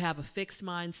 do you have a fixed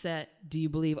mindset? Do you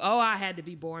believe, I had to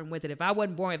be born with it. If I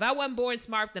wasn't born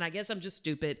smart, then I guess I'm just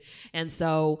stupid. And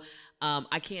so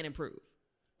I can't improve.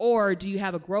 Or do you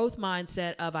have a growth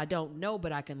mindset of, I don't know,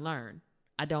 but I can learn.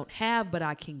 I don't have, but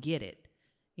I can get it.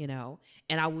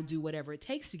 And I will do whatever it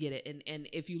takes to get it. And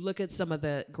if you look at some of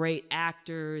the great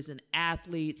actors and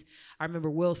athletes, I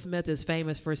remember Will Smith is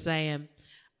famous for saying,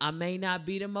 I may not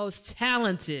be the most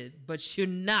talented, but you're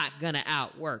not going to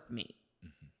outwork me.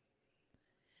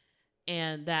 Mm-hmm.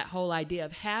 And that whole idea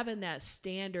of having that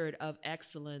standard of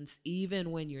excellence, even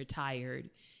when you're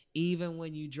tired, even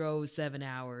when you drove 7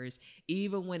 hours,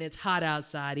 even when it's hot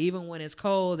outside, even when it's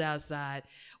cold outside,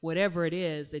 whatever it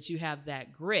is, that you have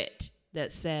that grit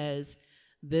that says,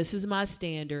 this is my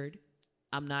standard.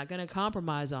 I'm not going to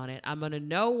compromise on it. I'm going to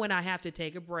know when I have to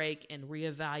take a break and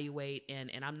reevaluate, and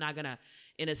I'm not going to,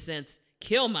 in a sense,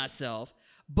 kill myself,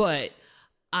 but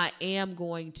I am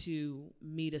going to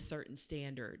meet a certain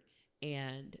standard,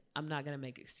 and I'm not going to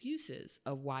make excuses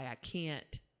of why I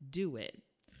can't do it.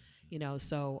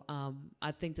 So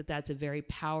I think that that's a very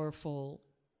powerful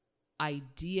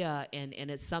idea, and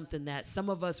it's something that some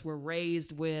of us were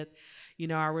raised with.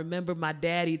 I remember my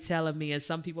daddy telling me, and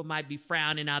some people might be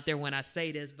frowning out there when I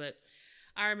say this, but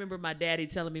I remember my daddy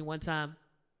telling me one time,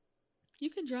 you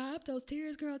can dry up those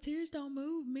tears, girl. Tears don't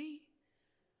move me.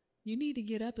 You need to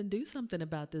get up and do something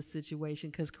about this situation,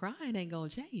 because crying ain't going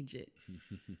to change it.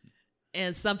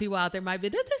 And some people out there might be,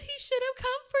 he should have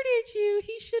comforted you.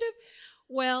 He should have.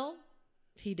 Well,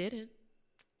 he didn't.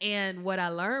 And what I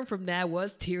learned from that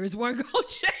was tears weren't going to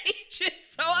change it.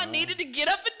 So I needed to get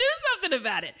up and do something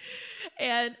about it.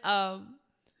 And,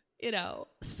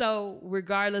 so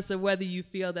regardless of whether you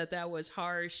feel that was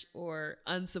harsh or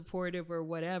unsupportive or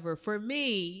whatever, for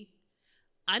me,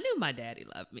 I knew my daddy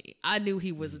loved me. I knew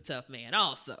he was a tough man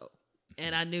also.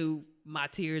 And I knew my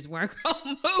tears weren't going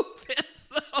to move him.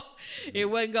 So it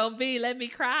wasn't going to be, let me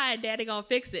cry and daddy going to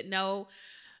fix it. No.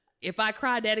 If I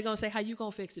cry, daddy going to say, how you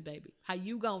going to fix it, baby? How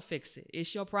you going to fix it?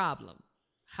 It's your problem.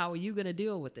 How are you going to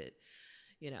deal with it?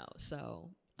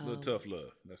 So. A little tough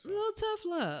love. That's all. A little tough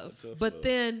love. But love.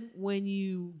 Then when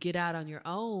you get out on your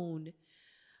own,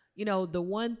 the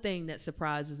one thing that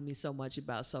surprises me so much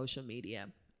about social media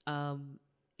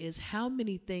is how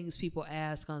many things people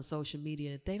ask on social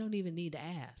media that they don't even need to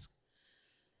ask.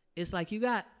 It's like you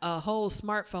got a whole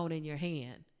smartphone in your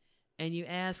hand, and you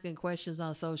asking questions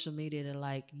on social media that,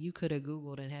 like, you could have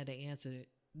Googled and had to answer it.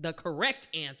 The correct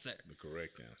answer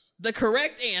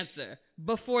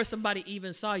before somebody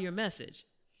even saw your message.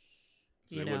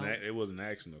 So it wasn't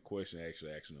asking a question,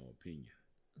 actually asking an opinion.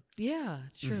 Yeah,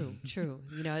 true.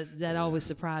 That always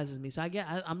surprises me. So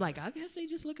I'm like, I guess they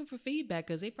just looking for feedback,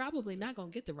 because they probably not going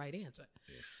to get the right answer.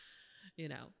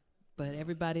 Yeah. But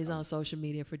everybody's on social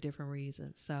media for different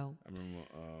reasons. So I remember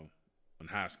in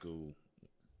high school,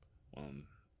 I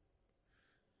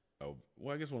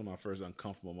guess one of my first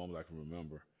uncomfortable moments I can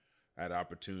remember, I had the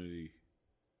opportunity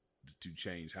to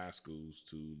change high schools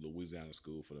to Louisiana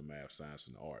School for the Math, Science,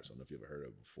 and Arts. I don't know if you ever heard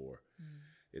of it before.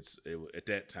 At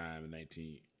that time in the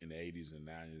 80s and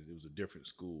 90s, it was a different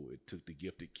school. It took the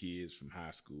gifted kids from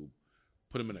high school,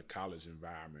 put them in a college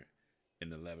environment in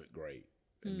the 11th grade.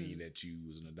 It mean that you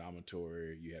was in a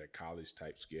dormitory, you had a college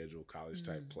type schedule, college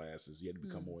type classes. You had to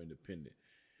become more independent.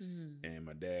 And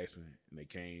my dad asked me, and they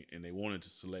came and they wanted to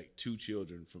select 2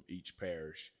 children from each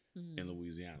parish in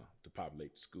Louisiana to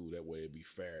populate the school. That way it'd be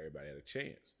fair, everybody had a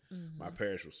chance. My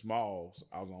parish was small, so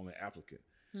I was the only applicant.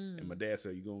 And my dad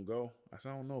said, you gonna go? I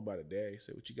said, I don't know about it, Dad. He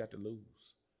said, what you got to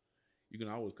lose? You can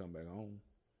always come back home.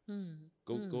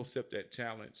 Go accept that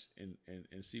challenge and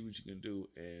see what you can do.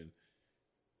 And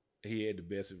he had the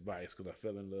best advice, because I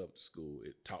fell in love with the school.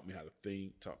 It taught me how to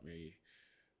think, taught me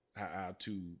how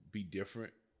to be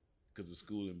different, because the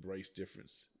school embraced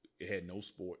difference. It had no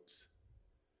sports.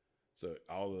 So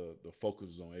all the focus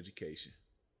was on education.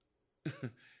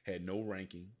 Had no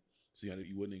ranking. So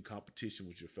you wasn't in competition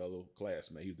with your fellow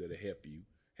classmates. He was there to help you,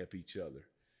 help each other.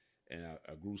 And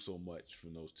I grew so much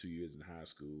from those 2 years in high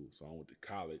school. So I went to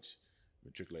college,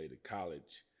 matriculated to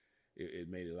college. It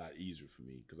made it a lot easier for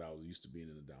me, because I was used to being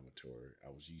in a dormitory. I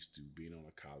was used to being on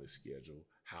a college schedule.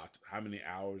 How many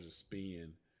hours to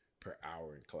spend per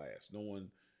hour in class. No one,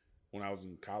 when I was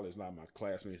in college, a lot of my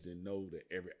classmates didn't know that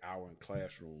every hour in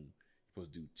classroom, you're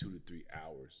supposed to do 2 to 3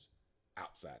 hours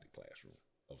outside the classroom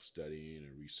of studying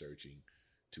and researching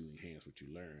to enhance what you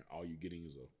learn. All you're getting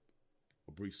is a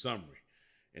brief summary.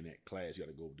 In that class, you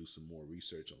got to go do some more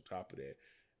research on top of that.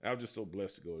 And I was just so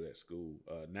blessed to go to that school.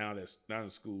 Now the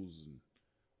schools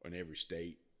in every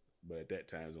state, but at that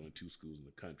time, there's only 2 schools in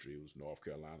the country. It was North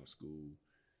Carolina School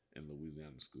and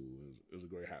Louisiana School. It was a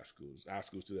great high school. High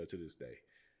school still there to this day.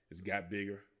 It's got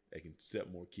bigger. They can accept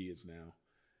more kids now.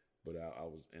 But I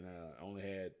only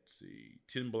had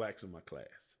 10 blacks in my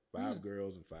class, 5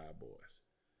 girls and 5 boys.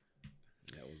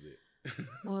 That was it.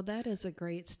 Well, that is a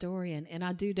great story, and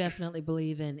I do definitely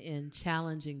believe in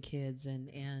challenging kids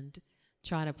and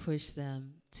trying to push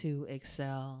them to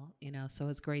excel. So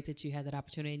it's great that you had that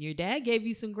opportunity, and your dad gave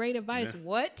you some great advice. Yeah.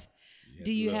 What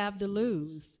do you have to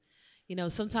lose?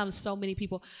 Sometimes so many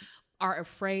people are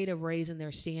afraid of raising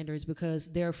their standards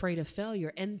because they're afraid of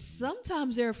failure, and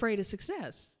sometimes they're afraid of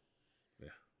success.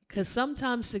 Because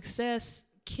sometimes success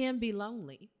can be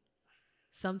lonely.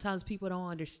 Sometimes people don't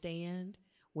understand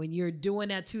when you're doing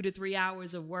that 2 to 3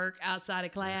 hours of work outside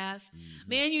of class,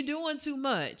 man, you're doing too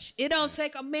much. It don't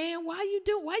take a man. Why you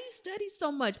study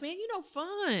so much, man?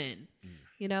 Fun.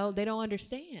 They don't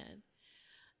understand.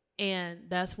 And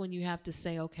that's when you have to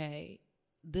say, okay,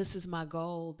 this is my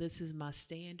goal. This is my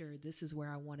standard. This is where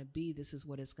I want to be. This is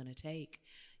what it's going to take,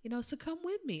 so come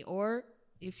with me. Or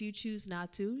if you choose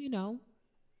not to,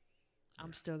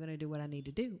 I'm still going to do what I need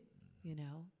to do,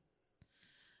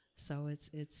 So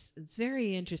it's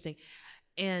very interesting.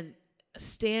 And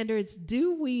standards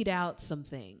do weed out some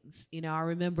things. I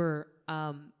remember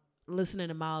listening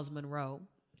to Miles Monroe.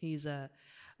 He's a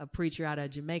preacher out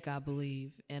of Jamaica, I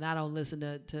believe. And I don't listen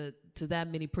to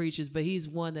that many preachers, but he's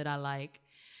one that I like.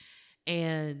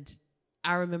 And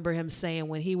I remember him saying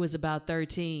when he was about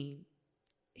 13,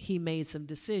 he made some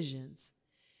decisions.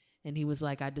 And he was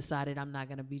like, I decided I'm not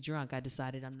going to be drunk. I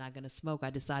decided I'm not going to smoke.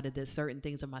 I decided that certain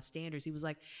things are my standards. He was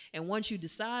like, and once you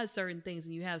decide certain things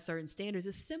and you have certain standards,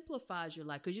 it simplifies your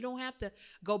life because you don't have to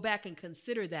go back and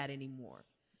consider that anymore.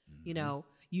 You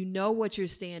know what your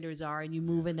standards are and you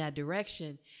move in that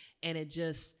direction, and it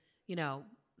just,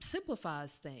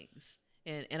 simplifies things.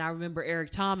 And I remember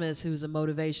Eric Thomas, who's a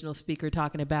motivational speaker,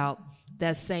 talking about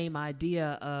that same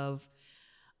idea of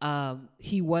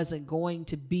he wasn't going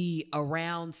to be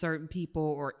around certain people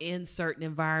or in certain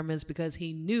environments because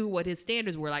he knew what his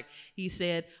standards were. Like he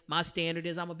said, my standard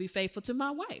is I'm going to be faithful to my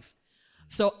wife.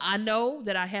 So I know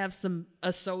that I have some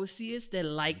associates that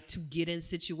like to get in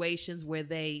situations where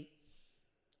they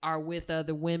are with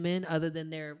other women other than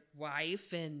their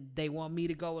wife and they want me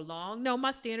to go along. No,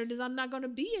 my standard is I'm not going to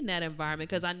be in that environment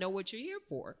because I know what you're here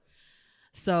for.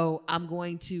 So I'm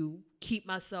going to keep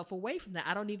myself away from that.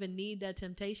 I don't even need that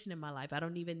temptation in my life. I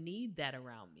don't even need that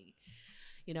around me.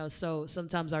 So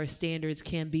sometimes our standards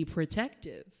can be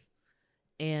protective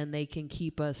and they can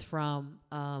keep us from,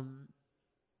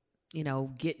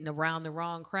 getting around the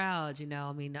wrong crowd.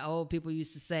 The old people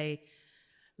used to say,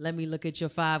 let me look at your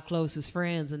 5 closest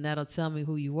friends and that'll tell me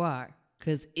who you are.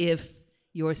 Because if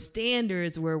your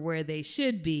standards were where they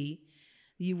should be,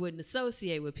 you wouldn't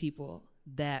associate with people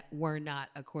that were not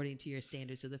according to your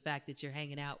standards. So the fact that you're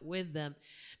hanging out with them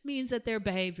means that their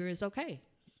behavior is okay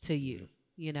to you,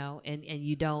 and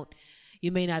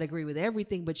you may not agree with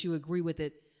everything, but you agree with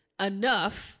it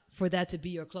enough for that to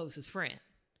be your closest friend,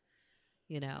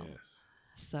 Yes.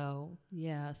 So,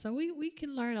 yeah. So we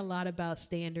can learn a lot about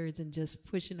standards and just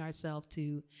pushing ourselves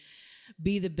to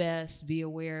be the best, be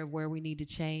aware of where we need to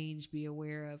change, be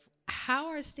aware of how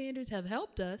our standards have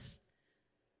helped us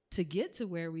to get to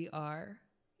where we are,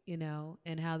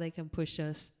 and how they can push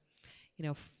us,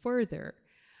 further.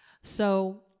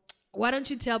 So why don't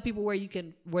you tell people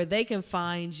where they can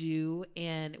find you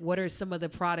and what are some of the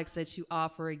products that you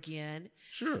offer again?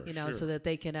 Sure. So that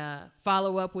they can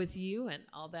follow up with you and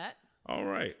all that. All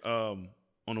right. On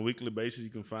a weekly basis, you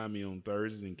can find me on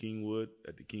Thursdays in Kingwood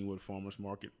at the Kingwood Farmers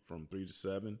Market from 3 to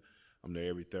 7. I'm there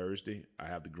every Thursday. I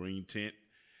have the green tent.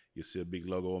 You'll see a big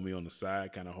logo on me on the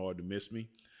side, kind of hard to miss me.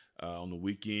 On the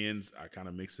weekends, I kind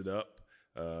of mix it up.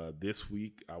 This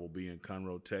week, I will be in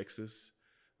Conroe, Texas.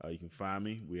 You can find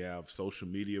me. We have social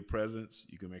media presence.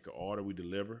 You can make an order. We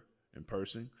deliver in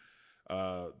person.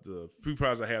 The few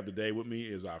products I have today with me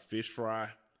is our fish fry,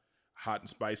 hot and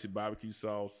spicy barbecue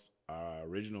sauce, our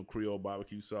original Creole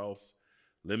barbecue sauce,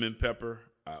 lemon pepper,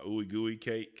 our ooey gooey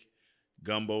cake,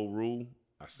 gumbo roux,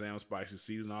 our Sam Spicy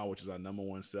season oil, which is our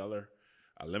 #1 seller,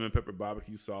 our lemon pepper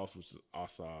barbecue sauce, which is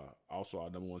also our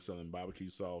 #1 selling barbecue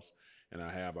sauce, and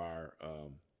I have our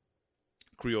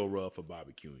Creole rub for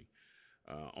barbecuing.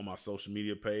 On my social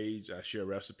media page, I share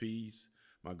recipes.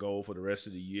 My goal for the rest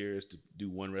of the year is to do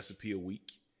 1 recipe a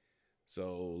week.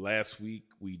 So last week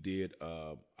we did,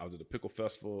 I was at the Pickle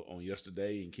Festival on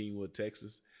yesterday in Kingwood,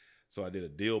 Texas. So I did a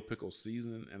dill pickle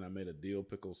season and I made a dill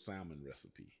pickle salmon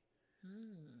recipe.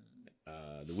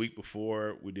 The week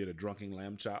before we did a drunken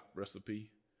lamb chop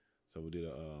recipe. So we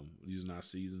did using our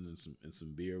season and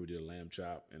some beer. We did a lamb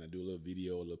chop and I do a little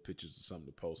video, a little pictures or something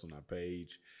to post on our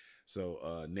page.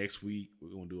 So next week we're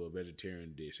going to do a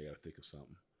vegetarian dish. I got to think of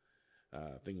something.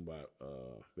 Thinking about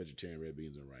vegetarian red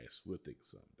beans and rice. We'll think of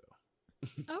something though.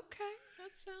 Okay,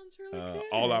 that sounds really good.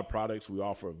 All our products, we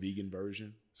offer a vegan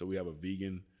version. So we have a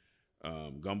vegan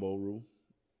gumbo roux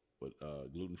with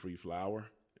gluten-free flour,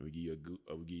 and we give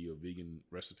you a vegan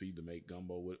recipe to make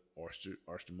gumbo with oyster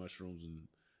mushrooms and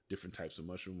different types of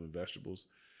mushroom and vegetables.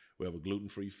 We have a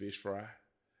gluten-free fish fry,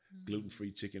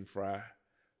 gluten-free chicken fry.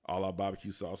 All our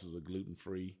barbecue sauces are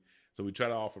gluten-free. So we try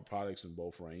to offer products in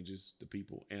both ranges to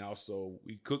people, and also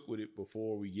we cook with it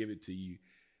before we give it to you,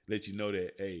 let you know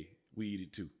that hey, we eat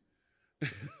it too.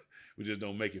 We just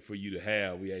don't make it for you to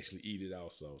have. We actually eat it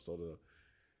also. So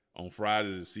On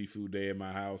Fridays is seafood day in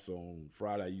my house. So on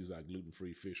Friday I use our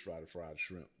gluten-free fish fry to fried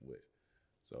shrimp with.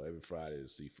 So every Friday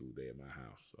is seafood day in my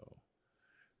house. So,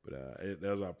 but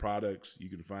those are products. You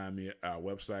can find me. Our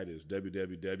website is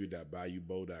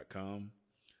www.bayoubow.com.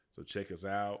 So check us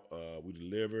out. We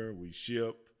deliver, we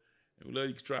ship, and we let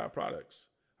you try our products.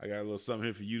 I got a little something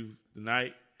here for you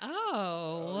tonight.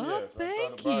 Oh, well, yes,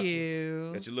 thank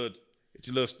you. Got your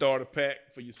little starter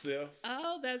pack for yourself.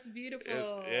 Oh, that's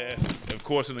beautiful. Yes, of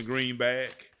course, in a green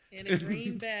bag. In a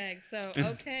green bag. So,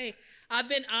 okay. I've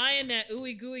been eyeing that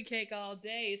ooey gooey cake all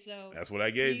day. So that's what I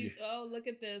gave you. Oh, look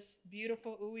at this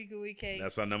beautiful ooey gooey cake.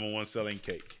 That's our number one selling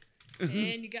cake. And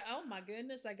you got, oh my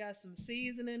goodness, I got some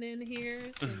seasoning in here.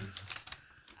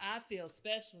 I feel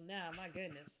special now. My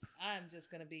goodness, I'm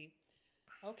just gonna be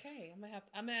okay. I'm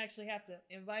gonna actually have to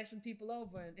invite some people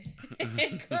over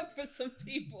and cook for some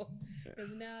people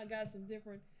because now I got some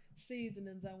different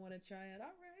seasonings I want to try out. All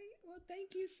right. Well,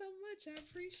 thank you so much. I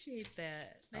appreciate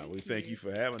that. Thank you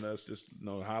for having us. Just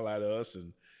highlight us, and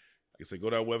like I said, go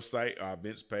to our website, our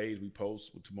events page. We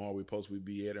post tomorrow. We'll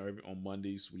be at on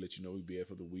Mondays. We let you know we'll be at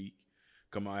for the week.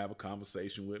 Come out, have a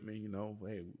conversation with me.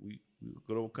 Hey, we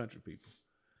good old country people.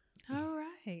 All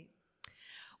right.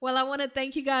 Well, I want to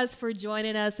thank you guys for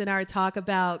joining us in our talk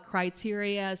about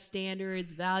criteria,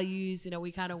 standards, values.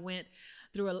 We kind of went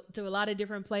through a lot of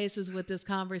different places with this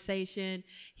conversation.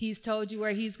 He's told you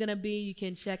where he's going to be. You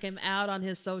can check him out on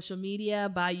his social media,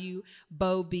 Bayou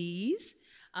Bow Bees.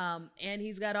 And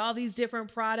he's got all these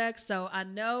different products. So I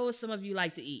know some of you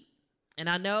like to eat, and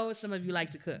I know some of you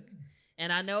like to cook,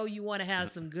 and I know you want to have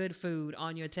some good food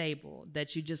on your table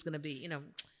that you're just going to be,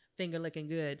 finger looking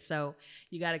good. So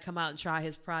you got to come out and try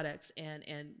his products and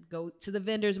go to the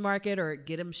vendor's market or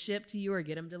get them shipped to you or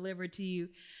get them delivered to you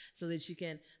so that you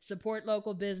can support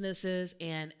local businesses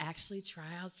and actually try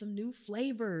out some new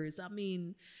flavors. I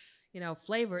mean,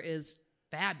 flavor is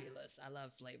fabulous. I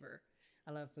love flavor.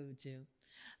 I love food too.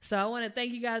 So I want to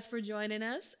thank you guys for joining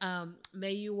us.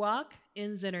 May you walk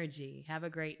in Zenergy. Have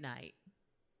a great night.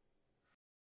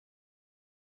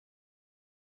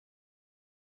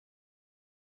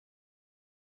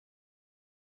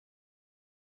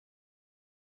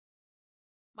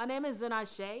 My name is Zen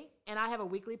Ashe, and I have a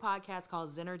weekly podcast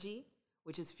called Zenergy,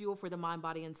 which is fuel for the mind,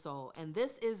 body, and soul. And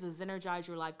this is the Zenergize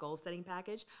Your Life Goal Setting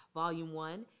Package, Volume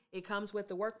 1. It comes with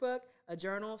the workbook, a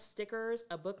journal, stickers,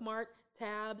 a bookmark,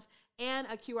 tabs, and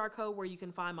a QR code where you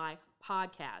can find my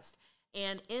podcast.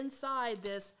 And inside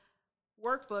this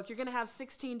workbook, you're going to have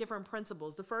 16 different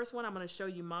principles. The first one, I'm going to show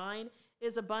you mine,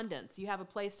 is abundance. You have a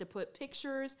place to put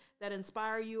pictures that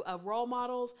inspire you of role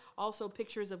models, also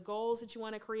pictures of goals that you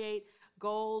want to create,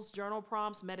 goals, journal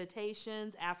prompts,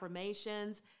 meditations,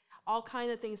 affirmations, all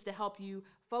kinds of things to help you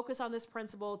focus on this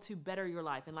principle to better your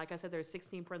life. And like I said, there's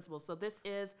 16 principles. So this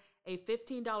is a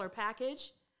 $15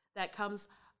 package that comes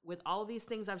with all of these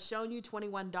things I've shown you,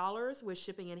 $21 with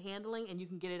shipping and handling, and you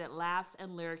can get it at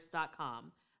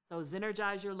laughsandlyrics.com. So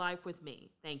Zenergize your life with me.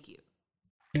 Thank you.